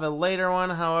does have a later one.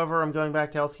 However, I'm going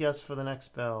back to LTS for the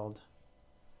next build.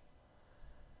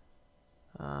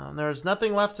 There's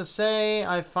nothing left to say.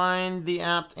 I find the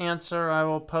apt answer. I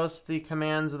will post the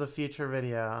commands of the future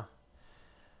video.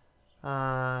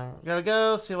 Gotta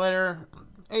go. See you later.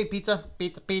 Hey, pizza.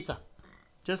 Pizza, pizza.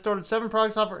 Just ordered 7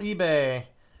 products off of eBay.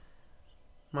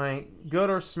 My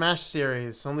Good or Smash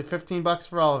series. Only $15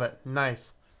 for all of it.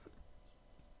 Nice.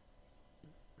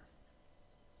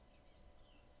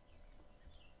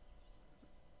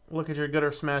 Look at your Good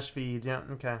or Smash feeds. Yeah,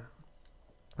 okay.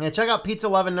 Yeah, check out Pizza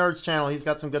 11 Nerds channel. He's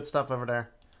got some good stuff over there.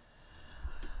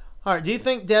 All right, do you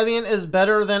think Debian is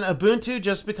better than Ubuntu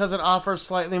just because it offers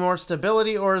slightly more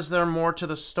stability, or is there more to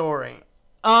the story?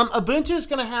 Ubuntu is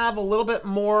going to have a little bit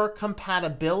more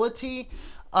compatibility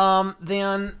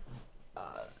than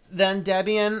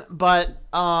Debian, but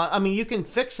I mean, you can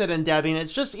fix it in Debian.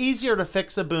 It's just easier to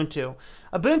fix Ubuntu.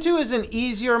 Ubuntu is an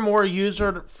easier, more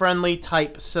user-friendly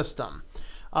type system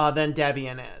than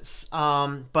Debian is.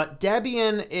 But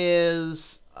Debian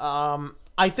is,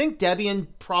 I think Debian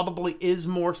probably is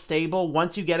more stable.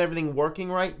 Once you get everything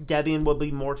working right, Debian will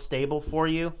be more stable for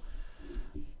you.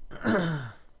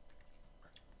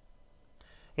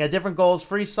 Yeah, different goals.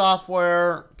 Free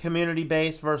software,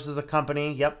 community-based versus a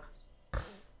company. Yep.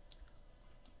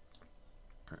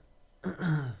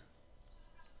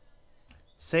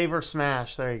 Save or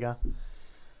smash. There you go.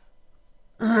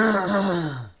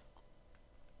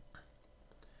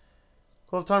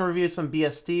 Cool time to review some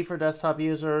BSD for desktop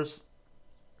users.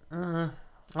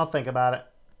 I'll think about it.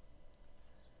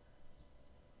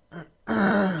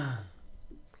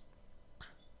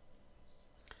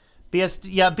 BSD,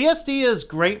 yeah, BSD is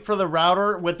great for the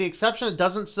router, with the exception it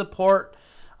doesn't support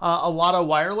a lot of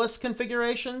wireless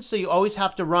configurations, so you always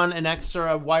have to run an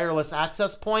extra wireless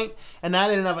access point, and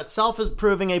that in and of itself is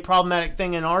proving a problematic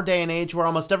thing in our day and age, where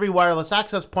almost every wireless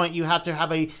access point you have to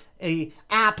have a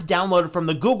app downloaded from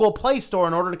the Google Play Store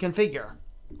in order to configure.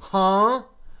 Huh?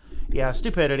 Yeah,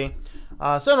 stupidity.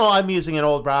 So no, I'm using an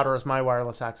old router as my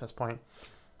wireless access point.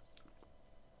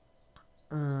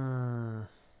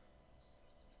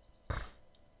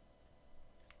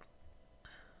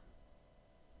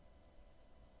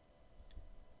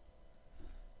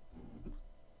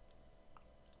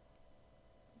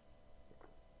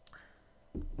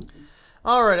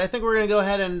 All right, I think we're going to go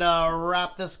ahead and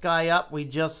wrap this guy up. We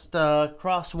just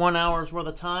crossed 1 hour's worth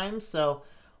of time, so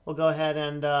we'll go ahead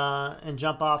and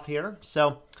jump off here.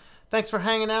 So thanks for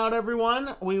hanging out,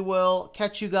 everyone. We will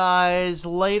catch you guys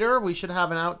later. We should have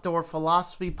an outdoor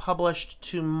philosophy published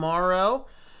tomorrow.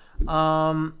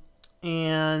 Back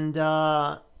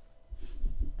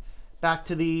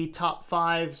to the top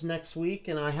 5s next week,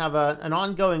 and I have an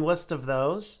ongoing list of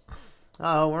those.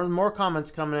 More comments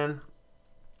coming in.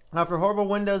 After a horrible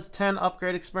Windows 10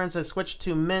 upgrade experience, I switched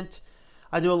to Mint.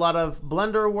 I do a lot of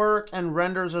Blender work, and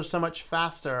renders are so much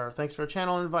faster. Thanks for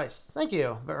channel and advice. Thank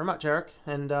you very much, Eric.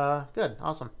 And good,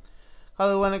 awesome.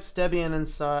 Kali Linux, Debian, and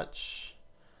such.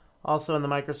 Also in the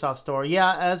Microsoft Store.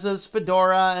 Yeah, as is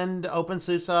Fedora and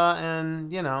OpenSUSE, and,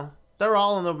 you know, they're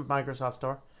all in the Microsoft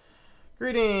Store.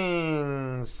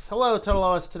 Greetings. Hello,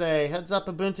 TotalOS today. Heads up,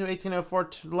 Ubuntu 1804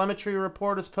 telemetry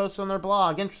report is posted on their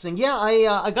blog. Interesting. Yeah,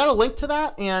 I got a link to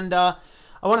that, and I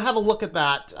want to have a look at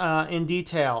that in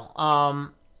detail.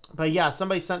 But yeah,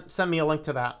 somebody sent me a link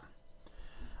to that.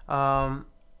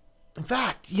 In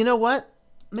fact, you know what?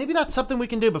 Maybe that's something we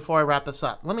can do before I wrap this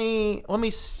up. Let me.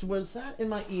 Was that in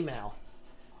my email?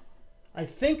 I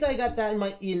think I got that in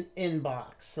my inbox.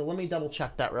 So let me double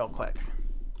check that real quick.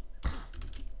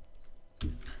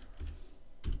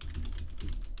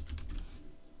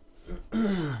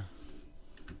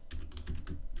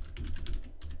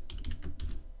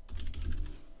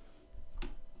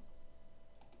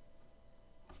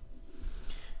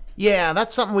 Yeah,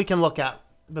 that's something we can look at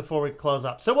before we close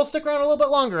up. So we'll stick around a little bit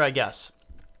longer, I guess.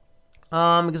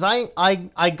 Because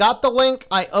I got the link,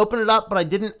 I opened it up, but I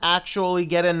didn't actually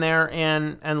get in there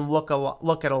and look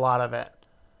at a lot of it.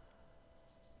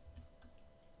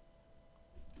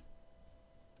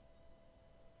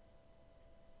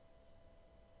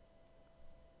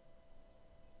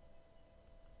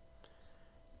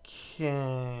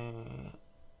 Okay.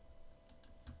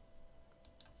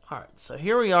 All right, so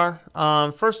here we are.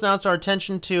 First, now it's our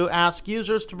intention to ask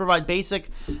users to provide basic,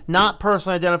 not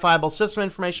personally identifiable system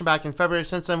information. Back in February,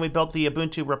 since then, we built the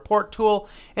Ubuntu report tool,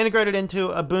 integrated into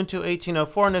Ubuntu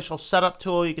 18.04 initial setup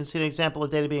tool. You can see an example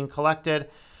of data being collected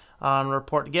on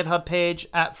report to GitHub page.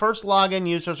 At first login,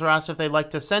 users are asked if they'd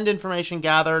like to send information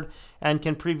gathered and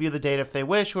can preview the data if they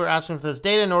wish. We're asking for this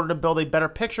data in order to build a better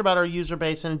picture about our user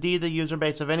base and indeed the user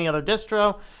base of any other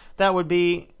distro that would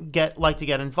like to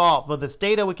get involved. With this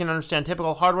data, we can understand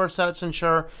typical hardware setups,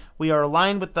 ensure we are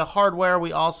aligned with the hardware.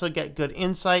 We also get good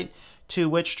insight to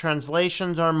which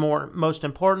translations are most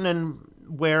important and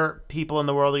where people in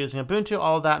the world are using Ubuntu.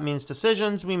 All of that means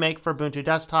decisions we make for Ubuntu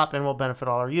desktop and will benefit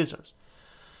all our users.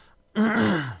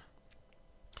 Okay,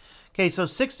 so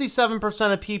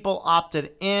 67% of people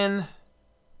opted in.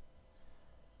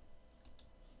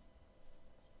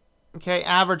 Okay,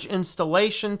 average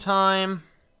installation time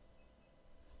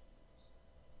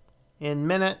in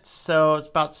minutes. So it's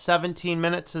about 17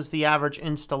 minutes is the average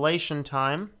installation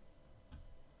time.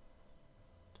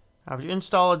 Average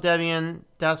install of Debian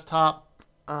desktop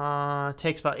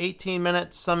takes about 18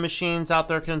 minutes. Some machines out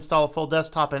there can install a full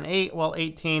desktop in 8, while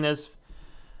 18 is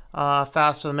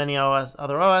faster than many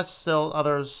other OS. Still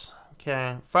others,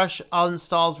 okay. Fresh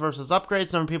installs versus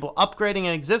upgrades. Number of people upgrading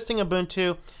an existing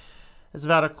Ubuntu is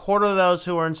about a quarter of those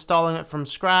who are installing it from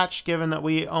scratch, given that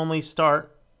we only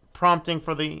start prompting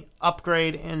for the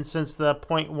upgrade and since the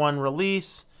 0.1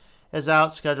 release is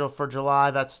out, scheduled for July.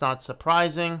 That's not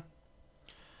surprising.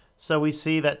 So we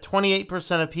see that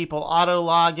 28% of people auto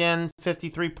log in,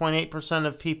 53.8%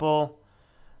 of people,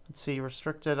 let's see,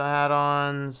 restricted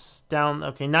add-ons, down,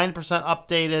 okay, 9%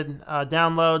 updated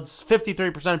downloads.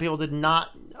 53% of people did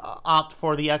not opt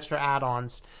for the extra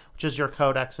add-ons, which is your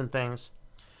codecs and things.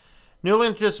 Newly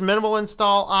introduced minimal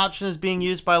install option is being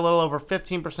used by a little over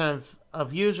 15%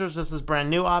 of users. This is brand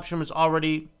new option, was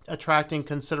already attracting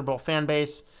considerable fan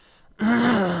base.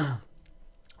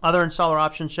 Other installer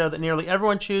options show that nearly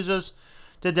everyone chooses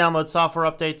to download software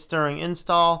updates during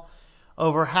install.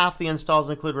 Over half the installs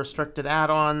include restricted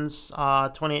add-ons,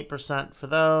 28% for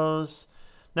those.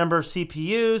 Number of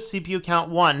CPUs, CPU count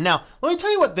 1. Now, let me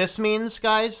tell you what this means,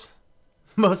 guys.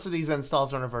 Most of these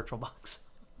installs are in a VirtualBox.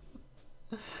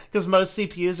 Because most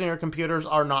CPUs in your computers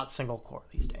are not single core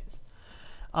these days.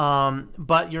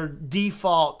 But your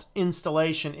default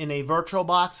installation in a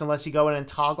VirtualBox, unless you go in and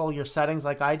toggle your settings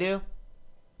like I do,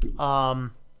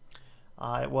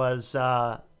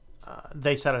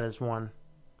 they set it as 1.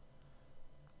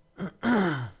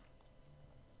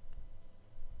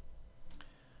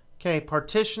 Okay,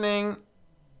 partitioning,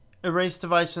 erase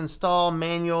device install,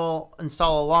 manual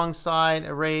install alongside,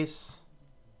 erase.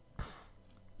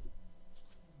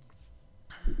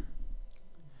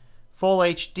 Full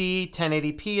HD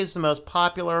 1080p is the most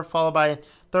popular, followed by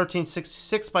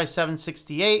 1366 by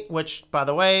 768, which, by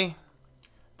the way,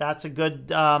 that's a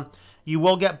good, you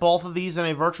will get both of these in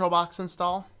a VirtualBox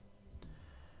install.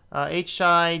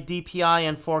 HI, DPI,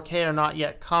 and 4K are not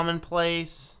yet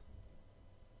commonplace.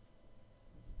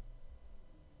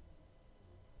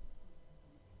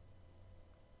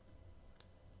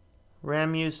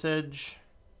 RAM usage.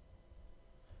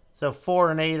 So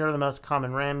 4 and 8 are the most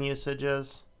common RAM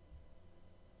usages.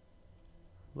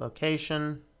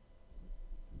 Location.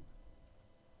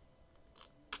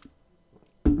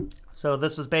 So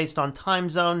this is based on time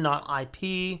zone, not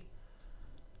IP.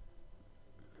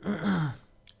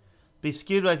 Be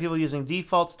skewed by people using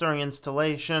defaults during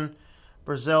installation.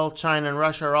 Brazil, China, and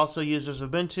Russia are also users of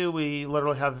Ubuntu. We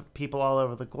literally have people all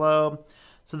over the globe.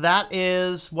 So that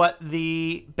is what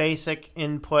the basic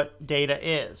input data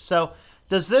is. So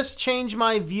does this change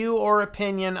my view or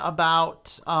opinion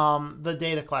about the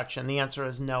data collection? The answer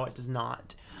is no, it does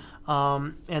not.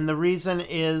 And the reason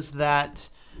is that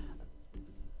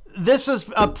this is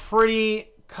a pretty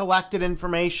collected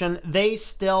information. They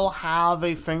still have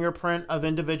a fingerprint of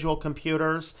individual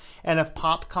computers, and if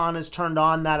PopCon is turned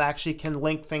on, that actually can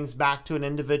link things back to an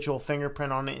individual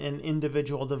fingerprint on an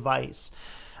individual device.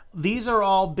 These are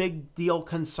all big deal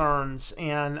concerns,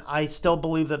 and I still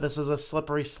believe that this is a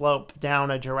slippery slope down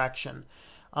a direction.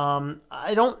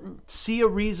 I don't see a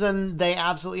reason they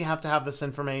absolutely have to have this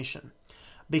information,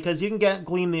 because you can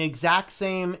glean the exact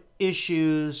same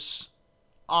issues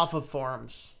off of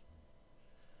forums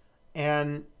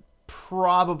and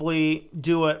probably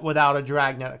do it without a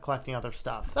dragnet of collecting other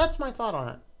stuff. That's my thought on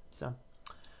it. So,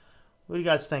 what do you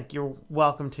guys think? You're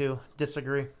welcome to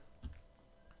disagree.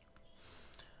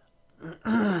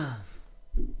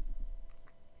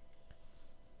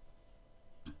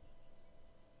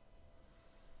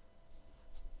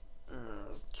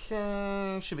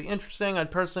 Okay, should be interesting.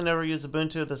 I'd personally never use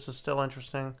Ubuntu. This is still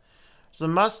interesting. There's a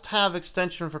must-have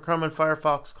extension for Chrome and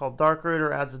Firefox called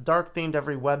Darkrouter. Adds a dark theme to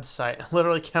every website.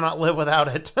 Literally cannot live without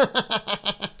it.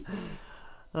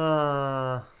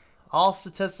 All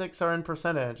statistics are in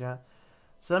percentage. Yeah.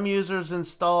 Some users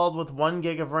installed with 1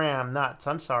 gig of RAM. Nuts.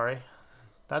 I'm sorry.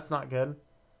 That's not good.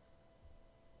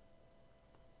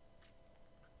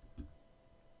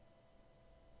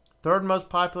 Third most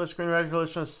popular screen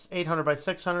resolution is 800 by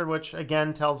 600, which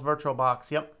again tells VirtualBox.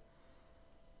 Yep.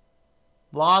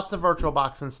 Lots of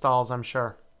VirtualBox installs, I'm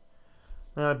sure.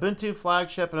 Ubuntu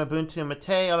Flagship and Ubuntu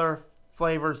Mate. Other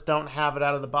flavors don't have it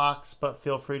out of the box, but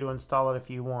feel free to install it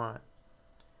if you want.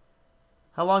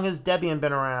 How long has Debian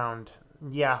been around?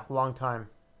 Yeah, long time.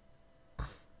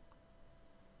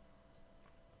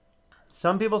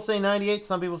 Some people say 98,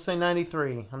 some people say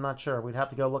 93. I'm not sure. We'd have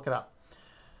to go look it up.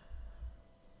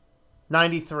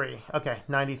 93. Okay,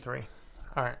 93.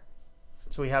 All right.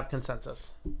 So we have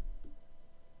consensus.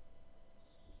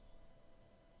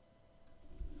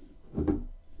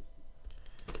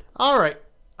 All right.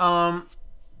 I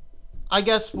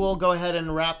guess we'll go ahead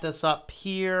and wrap this up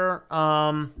here.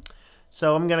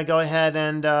 So I'm going to go ahead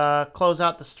and close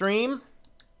out the stream.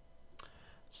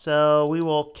 So we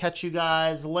will catch you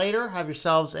guys later. Have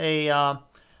yourselves a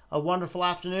wonderful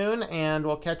afternoon, and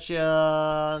we'll catch you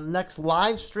next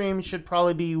live stream. Should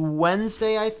probably be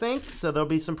Wednesday, I think. So there'll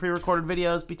be some pre-recorded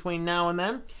videos between now and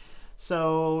then.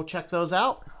 So check those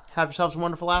out. Have yourselves a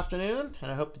wonderful afternoon,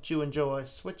 and I hope that you enjoy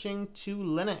switching to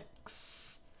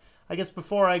Linux. I guess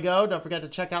before I go, don't forget to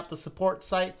check out the support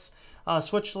sites,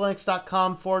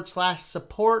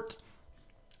 switchtolinux.com/support.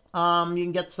 You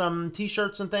can get some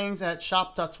t-shirts and things at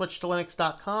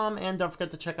shop.switchtolinux.com, and don't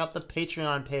forget to check out the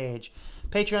Patreon page,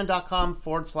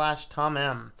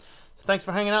 patreon.com/TomM. So thanks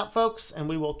for hanging out, folks, and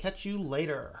we will catch you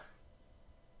later.